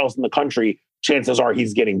anywhere else in the country, chances are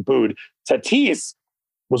he's getting booed. Tatis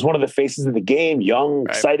was one of the faces of the game, young,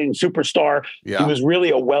 exciting superstar. Yeah. He was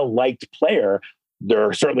really a well-liked player. There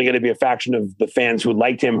are certainly going to be a faction of the fans who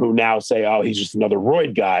liked him who now say, oh, he's just another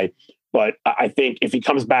roid guy. But I think if he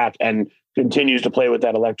comes back and continues to play with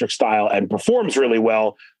that electric style and performs really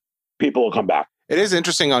well, people will come back. It is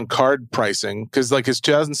interesting on card pricing because his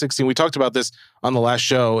 2016, we talked about this on the last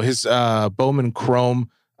show, his Bowman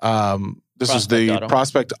Chrome, this is the Auto.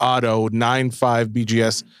 Prospect Auto 9.5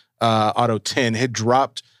 BGS Auto 10 had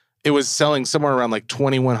dropped. It was selling somewhere around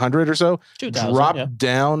 2,100 or so. 2,000, dropped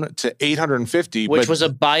down to 850. Which was a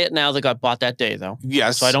buy it now that got bought that day, though.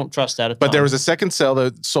 Yes. So I don't trust that at all. But there was a second sale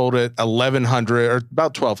that sold at 1,100 or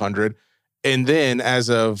about 1,200. And then as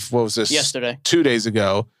of, what was this? Yesterday. 2 days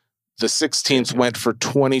ago, the 16th went for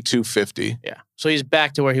 2,250. Yeah. So he's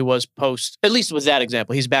back to where he was post, at least with that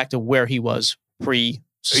example, he's back to where he was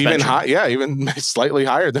pre-suspension. Even high, even slightly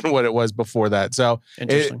higher than what it was before that. So,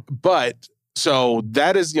 interesting. So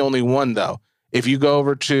that is the only one, though. If you go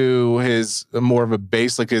over to his more of a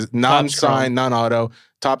base, his non-signed, non-auto,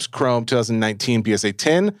 Topps Chrome 2019 PSA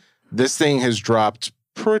 10, this thing has dropped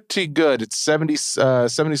pretty good. It's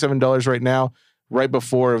 $77 right now. Right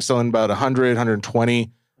before, it was selling about 100,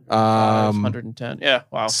 120. 110. Yeah,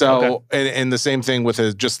 wow. So, and the same thing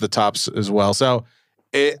with just the tops as well. So,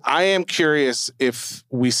 I am curious if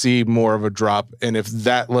we see more of a drop, and if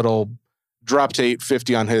that little drop to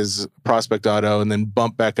 850 on his prospect auto and then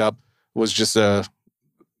bump back up was just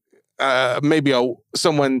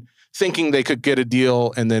someone thinking they could get a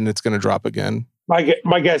deal, and then it's going to drop again.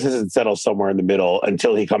 My guess is it settles somewhere in the middle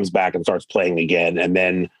until he comes back and starts playing again, and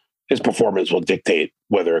then his performance will dictate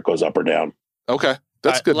whether it goes up or down. Okay.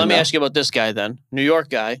 That's good. Let me ask you about this guy then. New York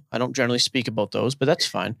guy. I don't generally speak about those, but that's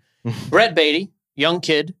fine. Brett Beatty, young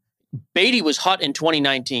kid. Beatty was hot in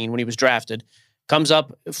 2019 when he was drafted. Comes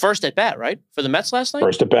up first at bat, right? For the Mets last night?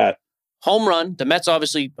 First at bat. Home run. The Mets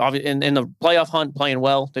obviously in the playoff hunt playing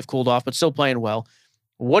well. They've cooled off, but still playing well.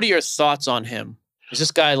 What are your thoughts on him? Is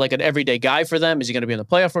this guy like an everyday guy for them? Is he going to be in the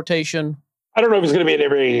playoff rotation? I don't know if he's going to be an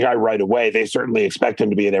everyday guy right away. They certainly expect him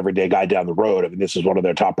to be an everyday guy down the road. I mean, this is one of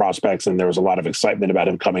their top prospects, and there was a lot of excitement about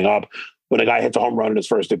him coming up. When a guy hits a home run in his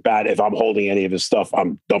first at bat, if I'm holding any of his stuff,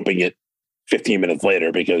 I'm dumping it 15 minutes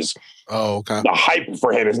later because the hype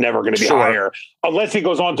for him is never going to be higher unless he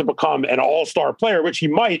goes on to become an all-star player, which he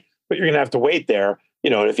might, but you're going to have to wait there.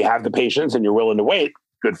 And if you have the patience and you're willing to wait,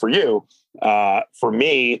 good for you. For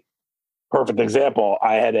me, perfect example.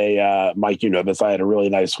 I had Mike, this, I had a really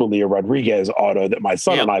nice Julio Rodriguez auto that my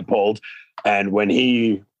son and I pulled. And when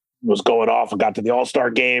he was going off and got to the All-Star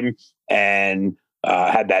game and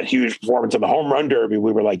had that huge performance in the home run derby,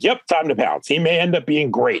 we were like, yep, time to pounce. He may end up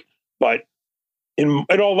being great, but in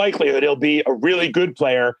all likelihood, he'll be a really good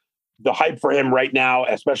player. The hype for him right now,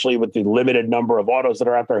 especially with the limited number of autos that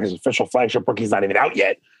are out there, his official flagship rookie's not even out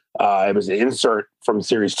yet. It was an insert from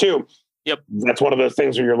Series 2. Yep. That's one of those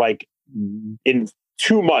things where you're like, in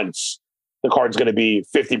 2 months, the card's going to be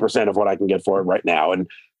 50% of what I can get for it right now. And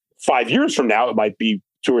 5 years from now, it might be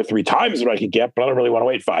 2 or 3 times what I could get, but I don't really want to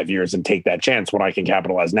wait 5 years and take that chance when I can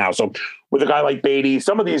capitalize now. So with a guy like Beatty,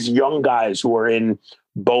 some of these young guys who are in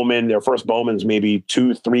Bowman, their first Bowmans maybe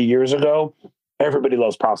 2-3 years ago, everybody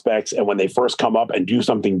loves prospects. And when they first come up and do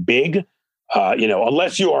something big,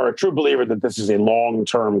 unless you are a true believer that this is a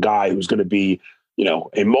long-term guy who's going to be,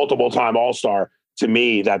 a multiple-time all-star, to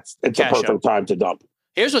me, it's a perfect time to dump.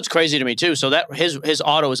 Here's what's crazy to me too. So that his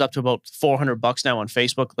auto is up to about $400 now on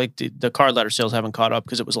Facebook. Like the card letter sales haven't caught up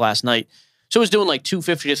because it was last night. So it was doing like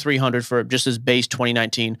 $250 to $300 for just his base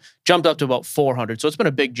 2019. Jumped up to about $400. So it's been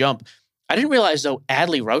a big jump. I didn't realize though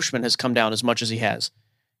Adley Rutschman has come down as much as he has.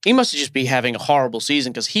 He must just be having a horrible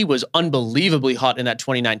season because he was unbelievably hot in that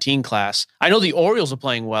 2019 class. I know the Orioles are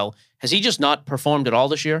playing well. Has he just not performed at all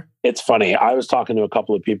this year? It's funny. I was talking to a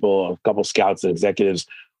couple of people, a couple of scouts and executives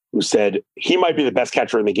who said he might be the best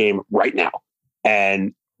catcher in the game right now.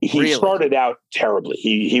 And he started out terribly.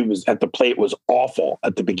 He was at the plate, was awful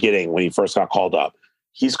at the beginning when he first got called up.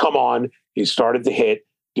 He's come on. He started to hit.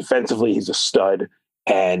 Defensively, he's a stud.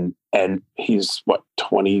 And he's,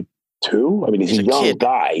 22? I mean, he's a young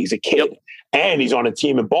guy. He's a kid. Yep. And he's on a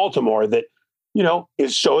team in Baltimore that,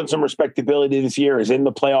 is showing some respectability this year, is in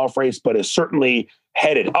the playoff race, but is certainly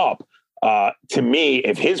headed up. To me,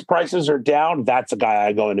 if his prices are down, that's a guy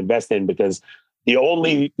I go and invest in because the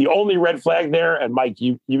only red flag there, and Mike,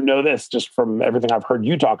 you know this just from everything I've heard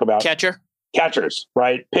you talk about. Catchers,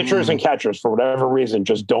 right? Pitchers and catchers, for whatever reason,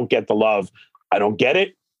 just don't get the love. I don't get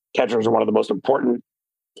it. Catchers are one of the most important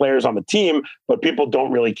players on the team, but people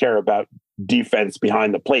don't really care about defense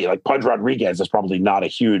behind the plate. Like Pudge Rodriguez is probably not a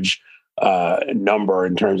huge number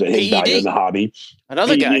in terms of his value in the hobby.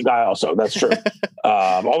 Another guy also, that's true.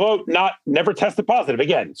 Although never tested positive.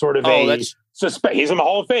 Again, sort of suspect. He's in the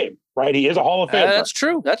Hall of Fame, right? He is a Hall of Famer. That's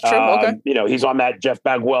true. Okay. He's on that Jeff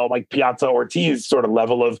Bagwell, like Piazza Ortiz sort of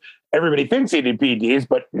level of everybody thinks he did PEDs,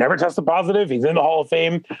 but never tested positive. He's in the Hall of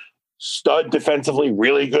Fame. Stud defensively,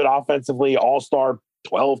 really good offensively, all-star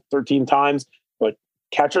 12, 13 times. But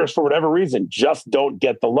catchers, for whatever reason, just don't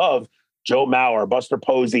get the love. Joe Mauer, Buster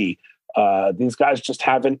Posey, these guys just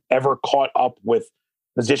haven't ever caught up with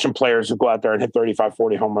position players who go out there and hit 35,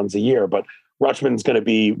 40 home runs a year. But Rutschman's going to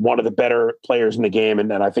be one of the better players in the game.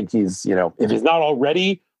 And I think he's, if he's not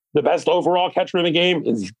already the best overall catcher in the game,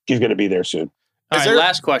 he's going to be there soon. All right,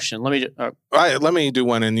 last question. Let me do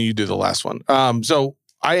one and you do the last one. So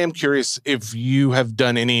I am curious if you have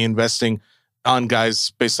done any investing on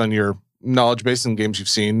guys based on your knowledge base and games you've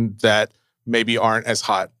seen that maybe aren't as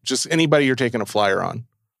hot. Just anybody you're taking a flyer on.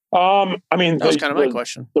 That was kind of my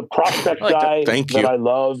question. The prospect guy that I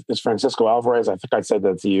love is Francisco Alvarez. I think I said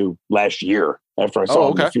that to you last year after I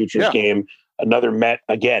saw him in the Futures game. Another Met,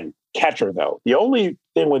 again, catcher though. The only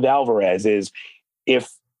thing with Alvarez is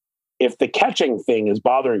if if the catching thing is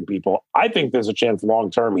bothering people, I think there's a chance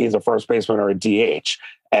long-term he's a first baseman or a DH.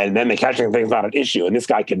 And then the catching thing's not an issue. And this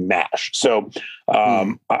guy can mash. So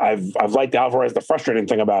I've liked Alvarez. The frustrating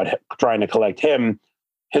thing about trying to collect him,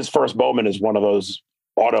 his first Bowman is one of those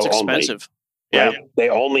auto It's expensive. Only. Right? Yeah. They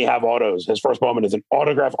only have autos. His first Bowman is an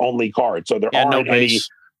autograph only card. So there aren't any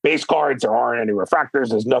base cards. There aren't any refractors.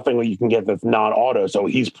 There's nothing that you can get that's non-auto. So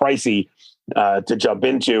he's pricey to jump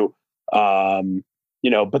into.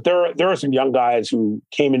 But there are some young guys who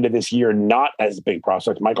came into this year not as big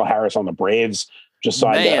prospects. Michael Harris on the Braves just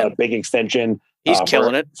signed a big extension. He's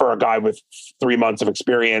killing it for a guy with 3 months of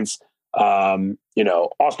experience. Austin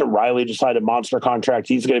Riley just signed a monster contract.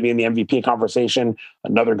 He's going to be in the MVP conversation.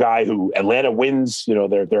 Another guy who Atlanta wins.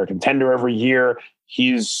 They're a contender every year.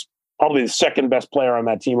 He's probably the second best player on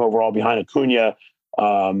that team overall behind Acuna.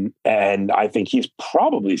 And I think he's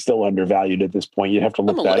probably still undervalued at this point. You'd have to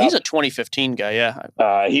look that up. He's a 2015 guy.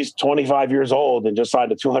 Yeah. He's 25 years old and just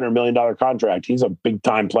signed a $200 million contract. He's a big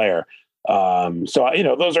time player. Those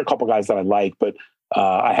are a couple guys that I like, but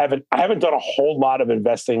I haven't done a whole lot of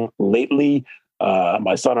investing lately.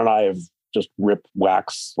 My son and I have just ripped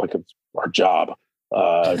wax like it's our job.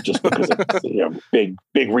 Just because it's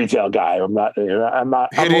big retail guy. I'm not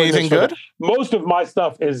hit anything good. Most of my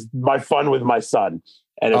stuff is my fun with my son.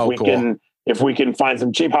 And if we can find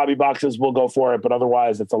some cheap hobby boxes, we'll go for it. But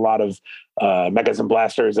otherwise it's a lot of mechas and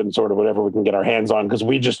blasters and sort of whatever we can get our hands on, because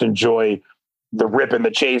we just enjoy the rip and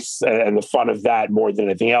the chase and the fun of that more than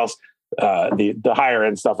anything else. The higher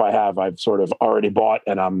end stuff I've sort of already bought,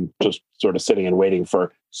 and I'm just sort of sitting and waiting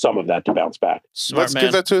for some of that to bounce back. Let's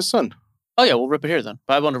give that to his son. Oh, yeah, we'll rip it here then.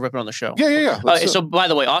 But I want to rip it on the show. Yeah. So, by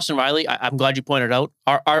the way, Austin Riley, I'm glad you pointed out,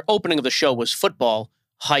 our opening of the show was football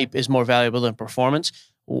hype is more valuable than performance.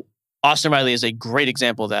 Austin Riley is a great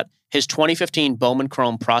example of that. His 2015 Bowman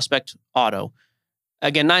Chrome Prospect Auto,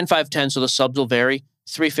 again, 9.510, so the subs will vary,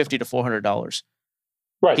 $350 to $400.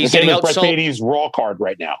 Right. He's getting Brett Beatty's raw card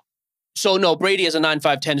right now. So, no, Brady has a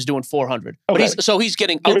 9.510 is doing 400. Okay. But he's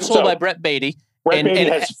getting outsold by Brett Beatty. Brett Beatty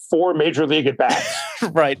has 4 major league at-bats.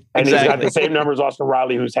 Right, and he's got the same number as Austin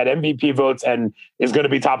Riley, who's had MVP votes and is going to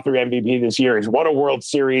be top 3 MVP this year. He's won a World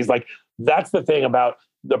Series. Like, that's the thing about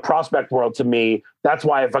the prospect world to me. That's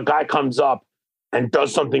why if a guy comes up and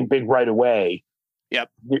does something big right away,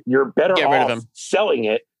 you're better off selling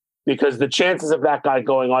it, because the chances of that guy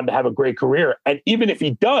going on to have a great career, and even if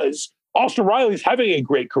he does, Austin Riley's having a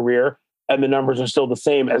great career, and the numbers are still the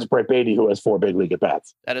same as Brett Beatty, who has 4 big league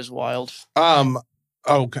at-bats. That is wild.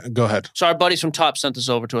 Okay, go ahead. So our buddies from Top sent this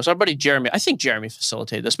over to us. Our buddy Jeremy, I think Jeremy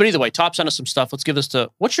facilitated this. But either way, Top sent us some stuff. Let's give this to,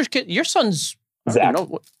 what's your kid? Your son's? Zach.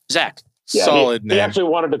 Zach. Yeah, Solid name. He actually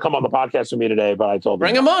wanted to come on the podcast with me today, but I told him.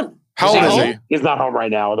 Bring him on. How old is he? He's not home right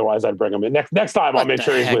now. Otherwise, I'd bring him in. Next time, I'll make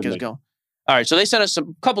sure he's with me. All right, so they sent us a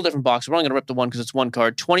couple different boxes. We're only going to rip the one because it's one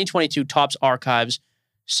card. 2022 Topps Archives.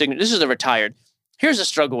 This is the retired. Here's a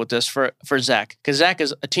struggle with this for Zach, because Zach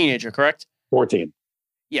is a teenager, correct? 14.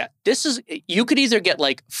 Yeah, you could either get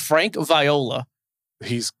like Frank Viola.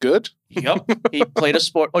 He's good. Yep, he played a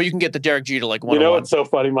sport, or you can get the Derek Jeter like one. You know what's so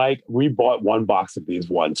funny, Mike? We bought one box of these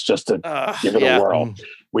once just to give it a whirl.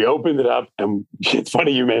 We opened it up, and it's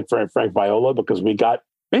funny you meant Frank Viola, because we got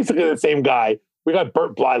basically the same guy. We got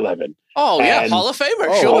Bert Blyleven. Oh, yeah, Hall of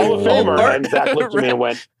Famer. Sure. Hall of Famer. And Zach looked at me and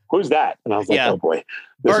went, "Who's that?" And I was like, "Oh boy,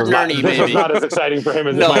 this was not as exciting for him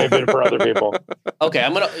as it might have been for other people." Okay,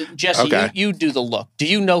 Jesse, you do the look. Do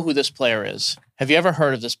you know who this player is? Have you ever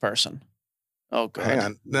heard of this person? Oh, God. Hang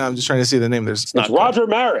on. No, I'm just trying to see the name. It's Roger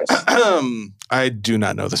Maris. I do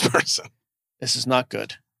not know this person. This is not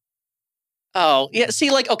good. Oh, yeah. See,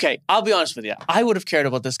 okay, I'll be honest with you. I would have cared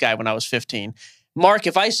about this guy when I was 15. Mark,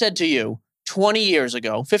 if I said to you 20 years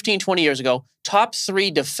ago, top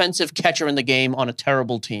 3 defensive catcher in the game on a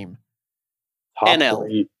terrible team. Top NL.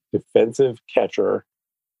 3 defensive catcher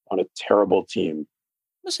on a terrible team.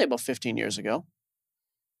 Let's say about 15 years ago.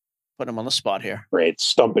 Put him on the spot here. Great.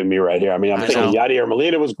 Stumping me right here. I mean, I'm thinking Yadier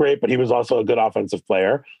Molina was great, but he was also a good offensive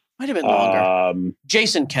player. Might have been longer.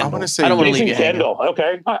 Jason Kendall. I want to say I don't want to leave you Kendall.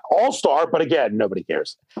 Okay. All-star, but again, nobody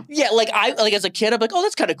cares. Yeah, as a kid, I'm like, oh,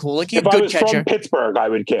 that's kind of cool. Like, you're a good catcher. If I was from Pittsburgh, I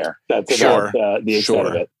would care. That's about the extent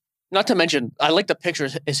of it. Not to mention, I like the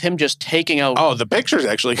pictures. Is him just taking out. Oh, the picture's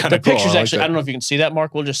actually kind of cool. The picture's actually. I don't know if you can see that,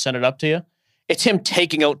 Mark. We'll just send it up to you. It's him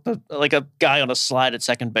taking out like a guy on a slide at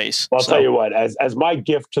second base. Well, I'll tell you what, as my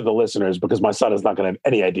gift to the listeners, because my son is not going to have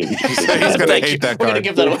any idea. He's going to hate that card. We're going to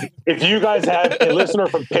give that away. If you guys have a listener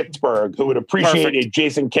from Pittsburgh who would appreciate a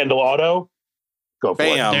Jason Kendall auto, go for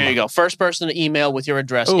it. There you go. First person to email with your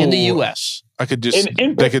address in the U.S. I could just,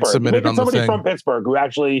 they could submit it on the thing. Somebody from Pittsburgh who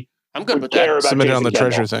actually I'm good with that. Submit it on the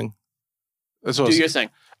treasure thing. Do your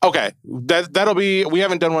thing. Okay, that'll be. We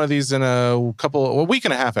haven't done one of these in a week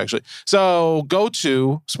and a half actually. So go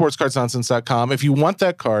to sportscardsnonsense.com if you want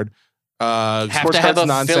that card. Have to have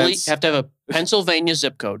a Pennsylvania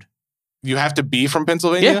zip code. You have to be from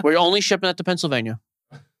Pennsylvania? Yeah, we're only shipping that to Pennsylvania.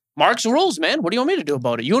 Mark's rules, man. What do you want me to do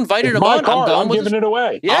about it? You invited him on. I'm giving it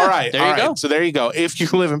away. Yeah, all right. There you go. So there you go. If you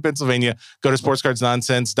live in Pennsylvania, go to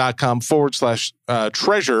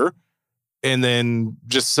sportscardsnonsense.com/treasure and then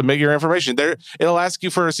just submit your information. There, it'll ask you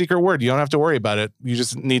for a secret word. You don't have to worry about it. You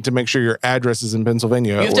just need to make sure your address is in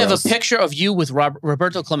Pennsylvania. You have to have a picture of you with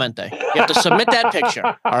Roberto Clemente. You have to submit that picture.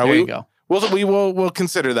 All right, there you go. We'll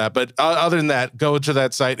consider that. But other than that, go to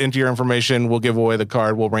that site, enter your information. We'll give away the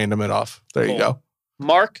card. We'll random it off. There you go.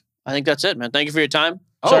 Mark, I think that's it, man. Thank you for your time.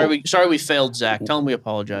 Sorry we failed Zach. Tell him we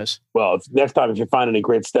apologize. Well, next time if you find any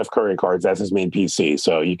great Steph Curry cards, that's his main PC.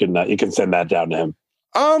 So you can send that down to him.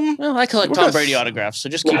 Well, I collect Tom Brady autographs, so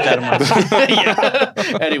just keep that in mind.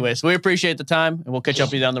 Yeah. Anyways, we appreciate the time, and we'll catch up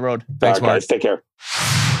with you down the road. Thanks, Mark. Guys, take care.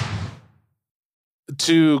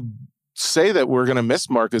 To say that we're going to miss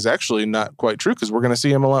Mark is actually not quite true because we're going to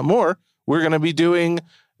see him a lot more. We're going to be doing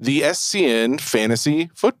the SCN Fantasy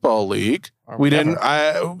Football League.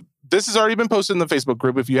 This has already been posted in the Facebook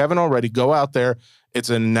group. If you haven't already, go out there. It's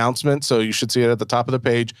an announcement, so you should see it at the top of the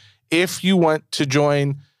page. If you want to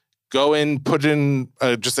join, go in, put in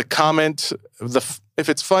just a comment. If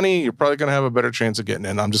it's funny, you're probably going to have a better chance of getting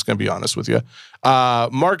in. I'm just going to be honest with you.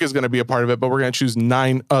 Mark is going to be a part of it, but we're going to choose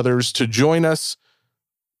 9 others to join us.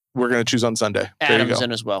 We're going to choose on Sunday. Adam's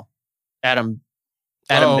in as well. Adam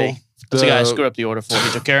B. That's the guy I screwed up the order for.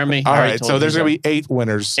 He took care of me. All right, so there's going to be 8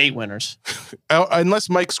 winners. 8 winners. Unless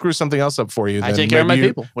Mike screws something else up for you. I take care of my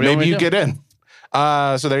people. Maybe you get in.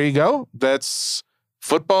 So there you go. That's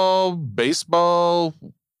football, baseball.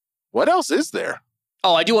 What else is there?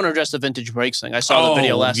 Oh, I do want to address the vintage breaks thing. I saw the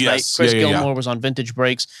video last night. Chris Gilmore was on vintage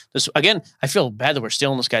breaks. Again, I feel bad that we're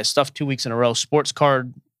stealing this guy's stuff 2 weeks in a row. Sports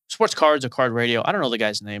Cards or Card Radio. I don't know the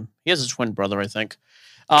guy's name. He has a twin brother, I think.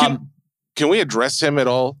 Can we address him at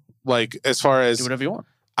all? Like, as far as... Do whatever you want.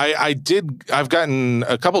 I've gotten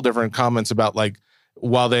a couple different comments about, like,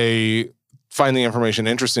 while they find the information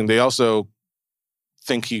interesting, they also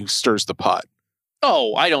think he stirs the pot.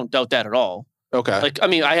 Oh, I don't doubt that at all. Okay. Like, I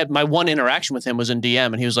mean, I had my one interaction with him was in DM,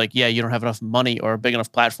 and he was like, yeah, you don't have enough money or a big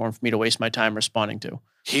enough platform for me to waste my time responding to.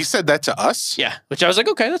 He said that to us? Yeah. Which I was like,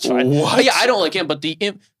 okay, that's fine. What? But yeah, I don't like him, but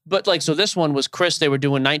like, so this one was Chris. They were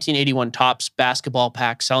doing 1981 Topps basketball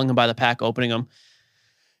packs, selling them by the pack, opening them.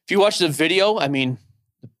 If you watch the video, I mean,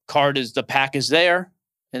 the pack is there,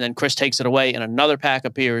 and then Chris takes it away, and another pack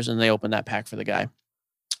appears, and they open that pack for the guy.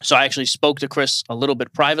 So I actually spoke to Chris a little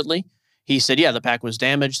bit privately. He said, yeah, the pack was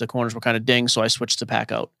damaged. The corners were kind of dinged, so I switched the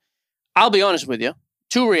pack out. I'll be honest with you.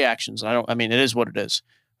 2 reactions. It is what it is.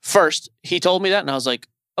 First, he told me that, and I was like,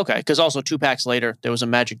 okay, because also 2 packs later, there was a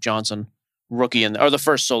Magic Johnson rookie or the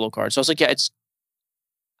first solo card. So I was like, yeah,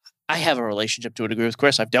 I have a relationship to a degree with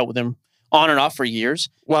Chris. I've dealt with him on and off for years.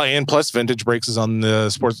 Well, and plus Vintage Breaks is on the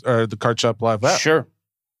sports or the Card Shop Live app. Sure.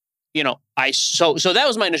 You know, so that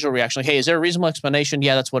was my initial reaction. Like, hey, is there a reasonable explanation?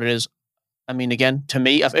 Yeah, that's what it is. I mean, again, to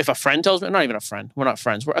me, if a friend tells me, not even a friend, we're not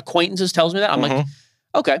friends, we're acquaintances tells me that, I'm like,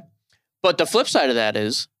 okay. But the flip side of that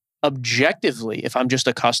is, objectively, if I'm just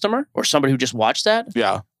a customer or somebody who just watched that,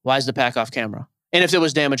 why is the pack off camera? And if there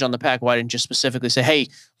was damage on the pack, why didn't you specifically say, hey,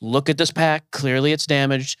 look at this pack, clearly it's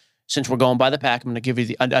damaged. Since we're going by the pack, I'm going to give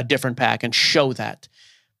you a different pack and show that.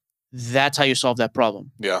 That's how you solve that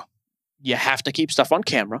problem. Yeah. You have to keep stuff on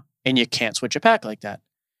camera, and you can't switch a pack like that.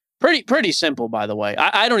 Pretty simple, by the way.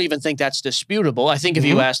 I don't even think that's disputable. I think if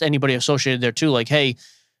you asked anybody associated there too, like, hey,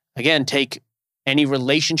 again, take any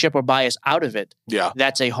relationship or bias out of it. Yeah.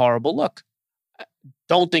 That's a horrible look.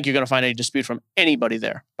 Don't think you're going to find any dispute from anybody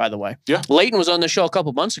there, by the way. Yeah. Leighton was on the show a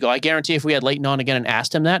couple months ago. I guarantee if we had Leighton on again and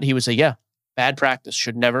asked him that, he would say, yeah, bad practice.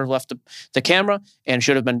 Should never have left the camera and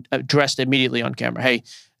should have been addressed immediately on camera. Hey,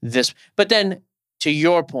 this. But then, to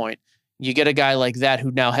your point, you get a guy like that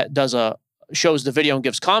who now shows the video and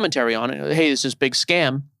gives commentary on it. Hey, this is big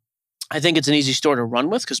scam. I think it's an easy story to run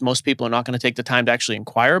with because most people are not going to take the time to actually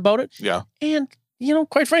inquire about it. Yeah. And, you know,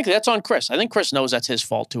 quite frankly, that's on Chris. I think Chris knows that's his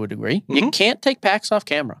fault to a degree. You can't take packs off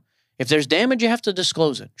camera. If there's damage, you have to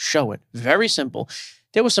disclose it. Show it. Very simple.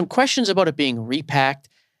 There were some questions about it being repacked.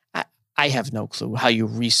 I have no clue how you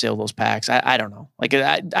resale those packs. I don't know. Like,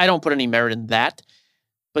 I don't put any merit in that.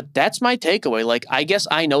 But that's my takeaway. Like, I guess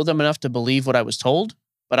I know them enough to believe what I was told.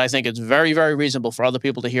 But I think it's very, very reasonable for other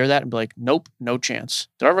people to hear that and be like, nope, no chance.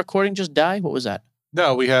 Did our recording just die? What was that?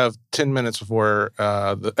 No, we have 10 minutes before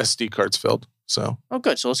the SD card's filled. So. Oh,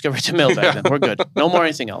 good. So let's get right to mailbag then. We're good. No more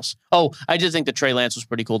anything else. Oh, I did think the Trey Lance was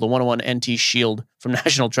pretty cool. The 101 NT Shield from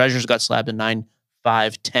National Treasures got slabbed in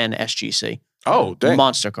 9.510 SGC. Oh, dang.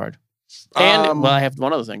 Monster card. And, I have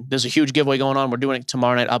one other thing. There's a huge giveaway going on. We're doing it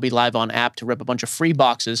tomorrow night. I'll be live on app to rip a bunch of free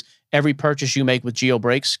boxes. Every purchase you make with Geo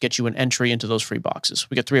Breaks gets you an entry into those free boxes.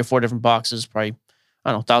 We got 3 or 4 different boxes, probably,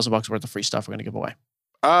 I don't know, $1,000 worth of free stuff we're going to give away.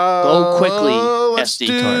 Go quickly,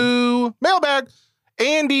 SD card. Mailbag.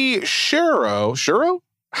 Andy Shiro,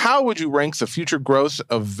 how would you rank the future growth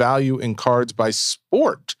of value in cards by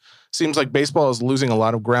sport? Seems like baseball is losing a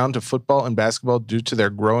lot of ground to football and basketball due to their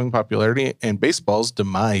growing popularity and baseball's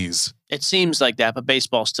demise. It seems like that, but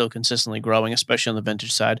baseball's still consistently growing, especially on the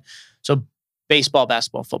vintage side. So baseball,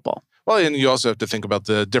 basketball, football. Well, and you also have to think about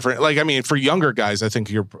the different, for younger guys, I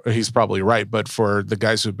think he's probably right. But for the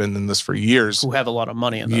guys who've been in this for years. Who have a lot of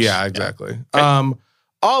money in this. Yeah, exactly. Yeah. Okay.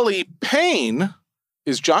 Ollie Payne.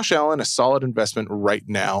 Is Josh Allen a solid investment right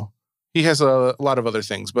now? He has a lot of other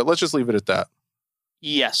things, but let's just leave it at that.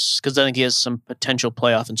 Yes, because I think he has some potential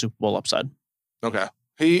playoff and Super Bowl upside. Okay.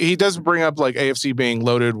 He does bring up AFC being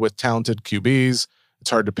loaded with talented QBs. It's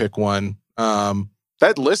hard to pick one.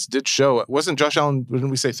 That list did show, wasn't Josh Allen, didn't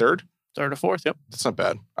we say third? Third or fourth, yep. That's not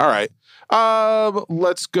bad. All right.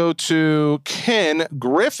 Let's go to Ken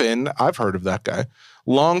Griffin. I've heard of that guy.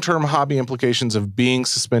 Long-term hobby implications of being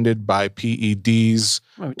suspended by PEDs.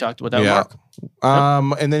 Well, we talked about that, Mark.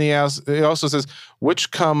 And then he also says, which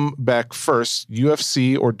come back first,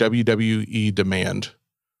 UFC or WWE demand?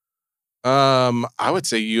 I would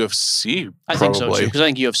say UFC. I think so too, because I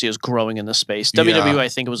think UFC is growing in this space. WWE, I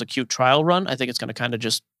think it was a cute trial run. I think it's going to kind of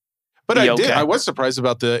just. But I was surprised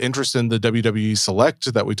about the interest in the WWE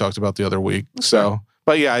Select that we talked about the other week. So,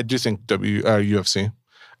 but yeah, I do think UFC.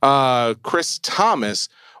 Chris Thomas,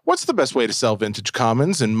 what's the best way to sell vintage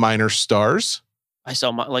commons and minor stars? I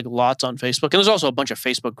sell lots on Facebook, and there's also a bunch of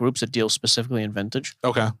Facebook groups that deal specifically in vintage.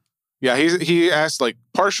 Okay. Yeah, he asked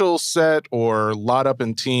partial set or lot up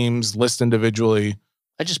in teams, list individually.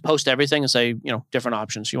 I just post everything and say, different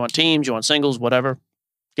options. You want teams, you want singles, whatever.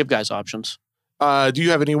 Give guys options. Do you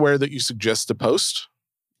have anywhere that you suggest to post?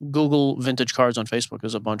 Google vintage cards on Facebook.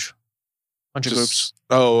 There's a bunch of groups.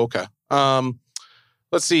 Oh, okay.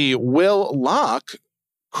 Let's see. Will Locke.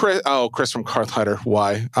 Chris from Card Ladder.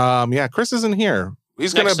 Why? Yeah, Chris isn't here.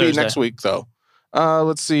 He's going to be next week, though.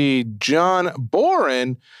 Let's see. John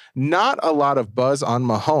Boren. Not a lot of buzz on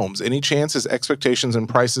Mahomes. Any chance his expectations and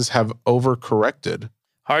prices have overcorrected?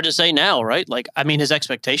 Hard to say now, right? His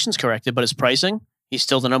expectations corrected, but his pricing, he's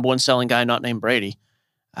still the number one selling guy not named Brady.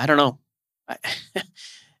 I don't know.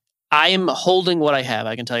 I am holding what I have.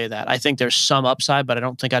 I can tell you that. I think there's some upside, but I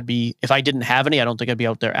don't think if I didn't have any, I don't think I'd be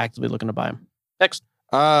out there actively looking to buy him. Next.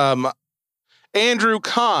 Andrew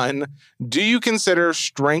Kahn, do you consider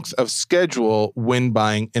strength of schedule when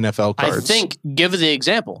buying NFL cards? I think, give the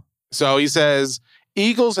example. So he says,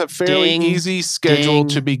 Eagles have fairly easy schedule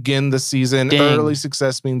to begin the season. Early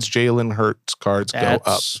success means Jalen Hurts cards go up.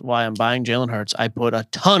 That's why I'm buying Jalen Hurts. I put a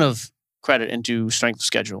ton of credit into strength of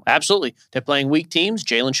schedule. Absolutely. They're playing weak teams.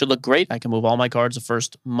 Jalen should look great. I can move all my cards the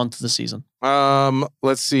first month of the season.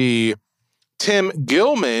 Let's see. Tim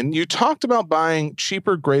Gilman, you talked about buying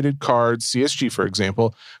cheaper graded cards, CSG, for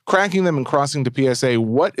example, cracking them and crossing to PSA.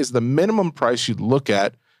 What is the minimum price you'd look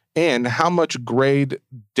at, and how much grade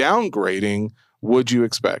downgrading would you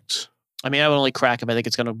expect? I would only crack if I think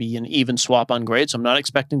it's going to be an even swap on grade, so I'm not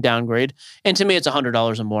expecting downgrade. And to me, it's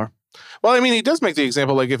 $100 or more. Well, he does make the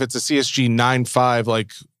example, if it's a CSG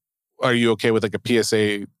 9.5, are you okay with a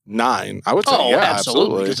PSA 9? I would say, yeah,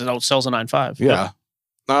 absolutely. Because it sells a 9.5. Yeah.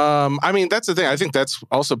 That's the thing. I think that's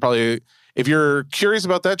also probably, if you're curious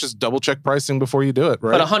about that, just double check pricing before you do it,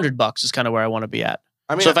 right? But $100 is kind of where I want to be at.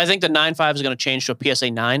 So if I think the 9.5 is going to change to a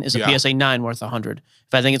PSA 9, is a PSA 9 worth 100?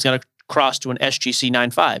 If I think it's going to cross to an SGC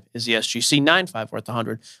 9.5, is the SGC 9.5 worth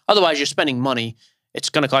 100? Otherwise, you're spending money. It's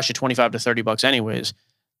going to cost you $25 to $30 anyways.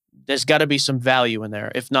 There's got to be some value in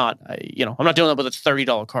there. If not, I'm not doing that with a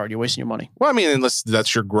 $30 card. You're wasting your money. Well, unless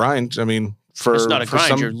that's your grind. It's not a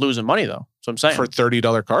grind. You're losing money, though. That's what I'm saying. For a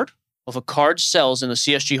 $30 card? Well, if a card sells in the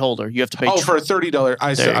CSG holder, you have to pay. For a $30.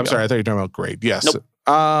 I'm sorry. I thought you were talking about grade. Yes.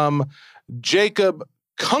 Nope. Jacob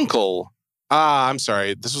Kunkel. I'm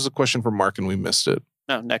sorry. This was a question for Mark and we missed it.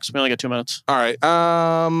 No, next. We only got 2 minutes. All right.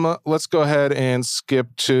 Let's go ahead and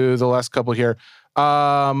skip to the last couple here.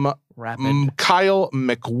 Rapid. Kyle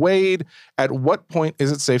McWade, at what point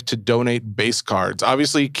is it safe to donate base cards?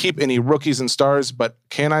 Obviously, keep any rookies and stars, but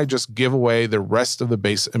can I just give away the rest of the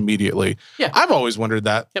base immediately? Yeah. I've always wondered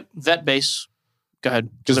that. Yep. Vet base. Go ahead.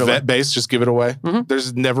 Just vet base, just give it away. Mm-hmm.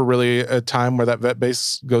 There's never really a time where that vet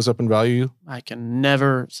base goes up in value. I can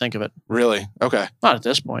never think of it. Really? Okay. Not at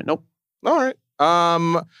this point. Nope. All right.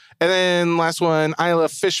 And then last one, Isla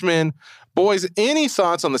Fishman. Boys, any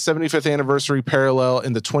thoughts on the 75th anniversary parallel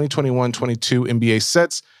in the 2021-22 NBA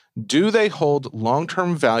sets? Do they hold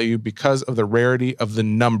long-term value because of the rarity of the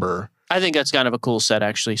number? I think that's kind of a cool set,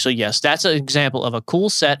 actually. So, yes, that's an example of a cool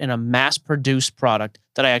set in a mass-produced product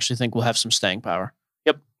that I actually think will have some staying power.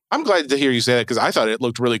 Yep. I'm glad to hear you say that because I thought it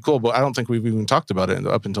looked really cool, but I don't think we've even talked about it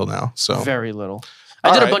up until now. So very little.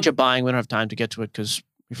 I did a bunch of buying. We don't have time to get to it because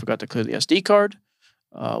we forgot to clear the SD card.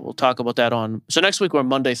 We'll talk about that on... So next week, we're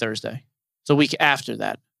Monday, Thursday. So week after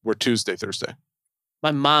that. We're Tuesday, Thursday.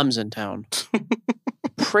 My mom's in town.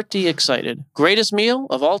 Pretty excited. Greatest meal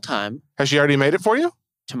of all time. Has she already made it for you?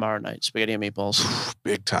 Tomorrow night. Spaghetti and meatballs.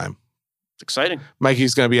 Big time. It's exciting.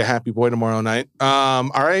 Mikey's going to be a happy boy tomorrow night. All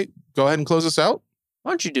right. Go ahead and close us out.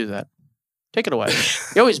 Why don't you do that? Take it away.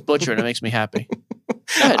 You always butcher it. It makes me happy.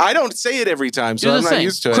 I don't say it every time, so I'm not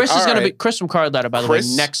used to it. Chris is going to be Chris from Card Ladder, by the way,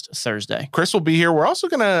 next Thursday. Chris will be here. We're also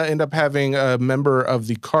going to end up having a member of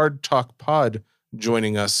the Card Talk Pod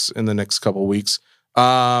joining us in the next couple of weeks.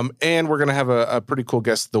 And we're going to have a pretty cool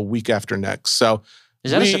guest the week after next. So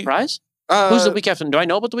is that a surprise? Who's the week after? Do I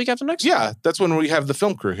know about the week after next? Yeah, that's when we have the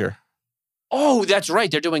film crew here. Oh, that's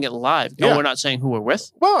right. They're doing it live. No, we're not saying who we're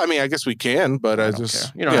with. Well, I mean, I guess we can, but I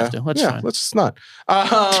just care. You don't have to. That's fine. Let's just not.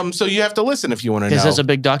 So you have to listen if you want to know. Because there's a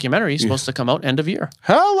big documentary supposed to come out end of year.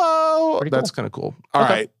 Hello. That's kind of cool. All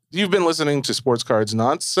right. You've been listening to Sports Cards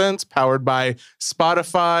Nonsense, powered by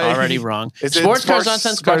Spotify. Already wrong. Sports Cards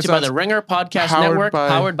Nonsense brought to you by the Ringer Podcast Network,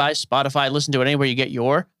 powered by Spotify. Listen to it anywhere you get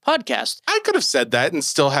your podcast. I could have said that and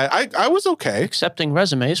still had. I was okay. Accepting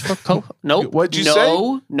resumes for Nope. What'd you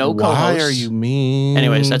say? No co-hosts. Why are you mean?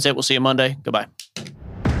 Anyways, that's it. We'll see you Monday. Goodbye.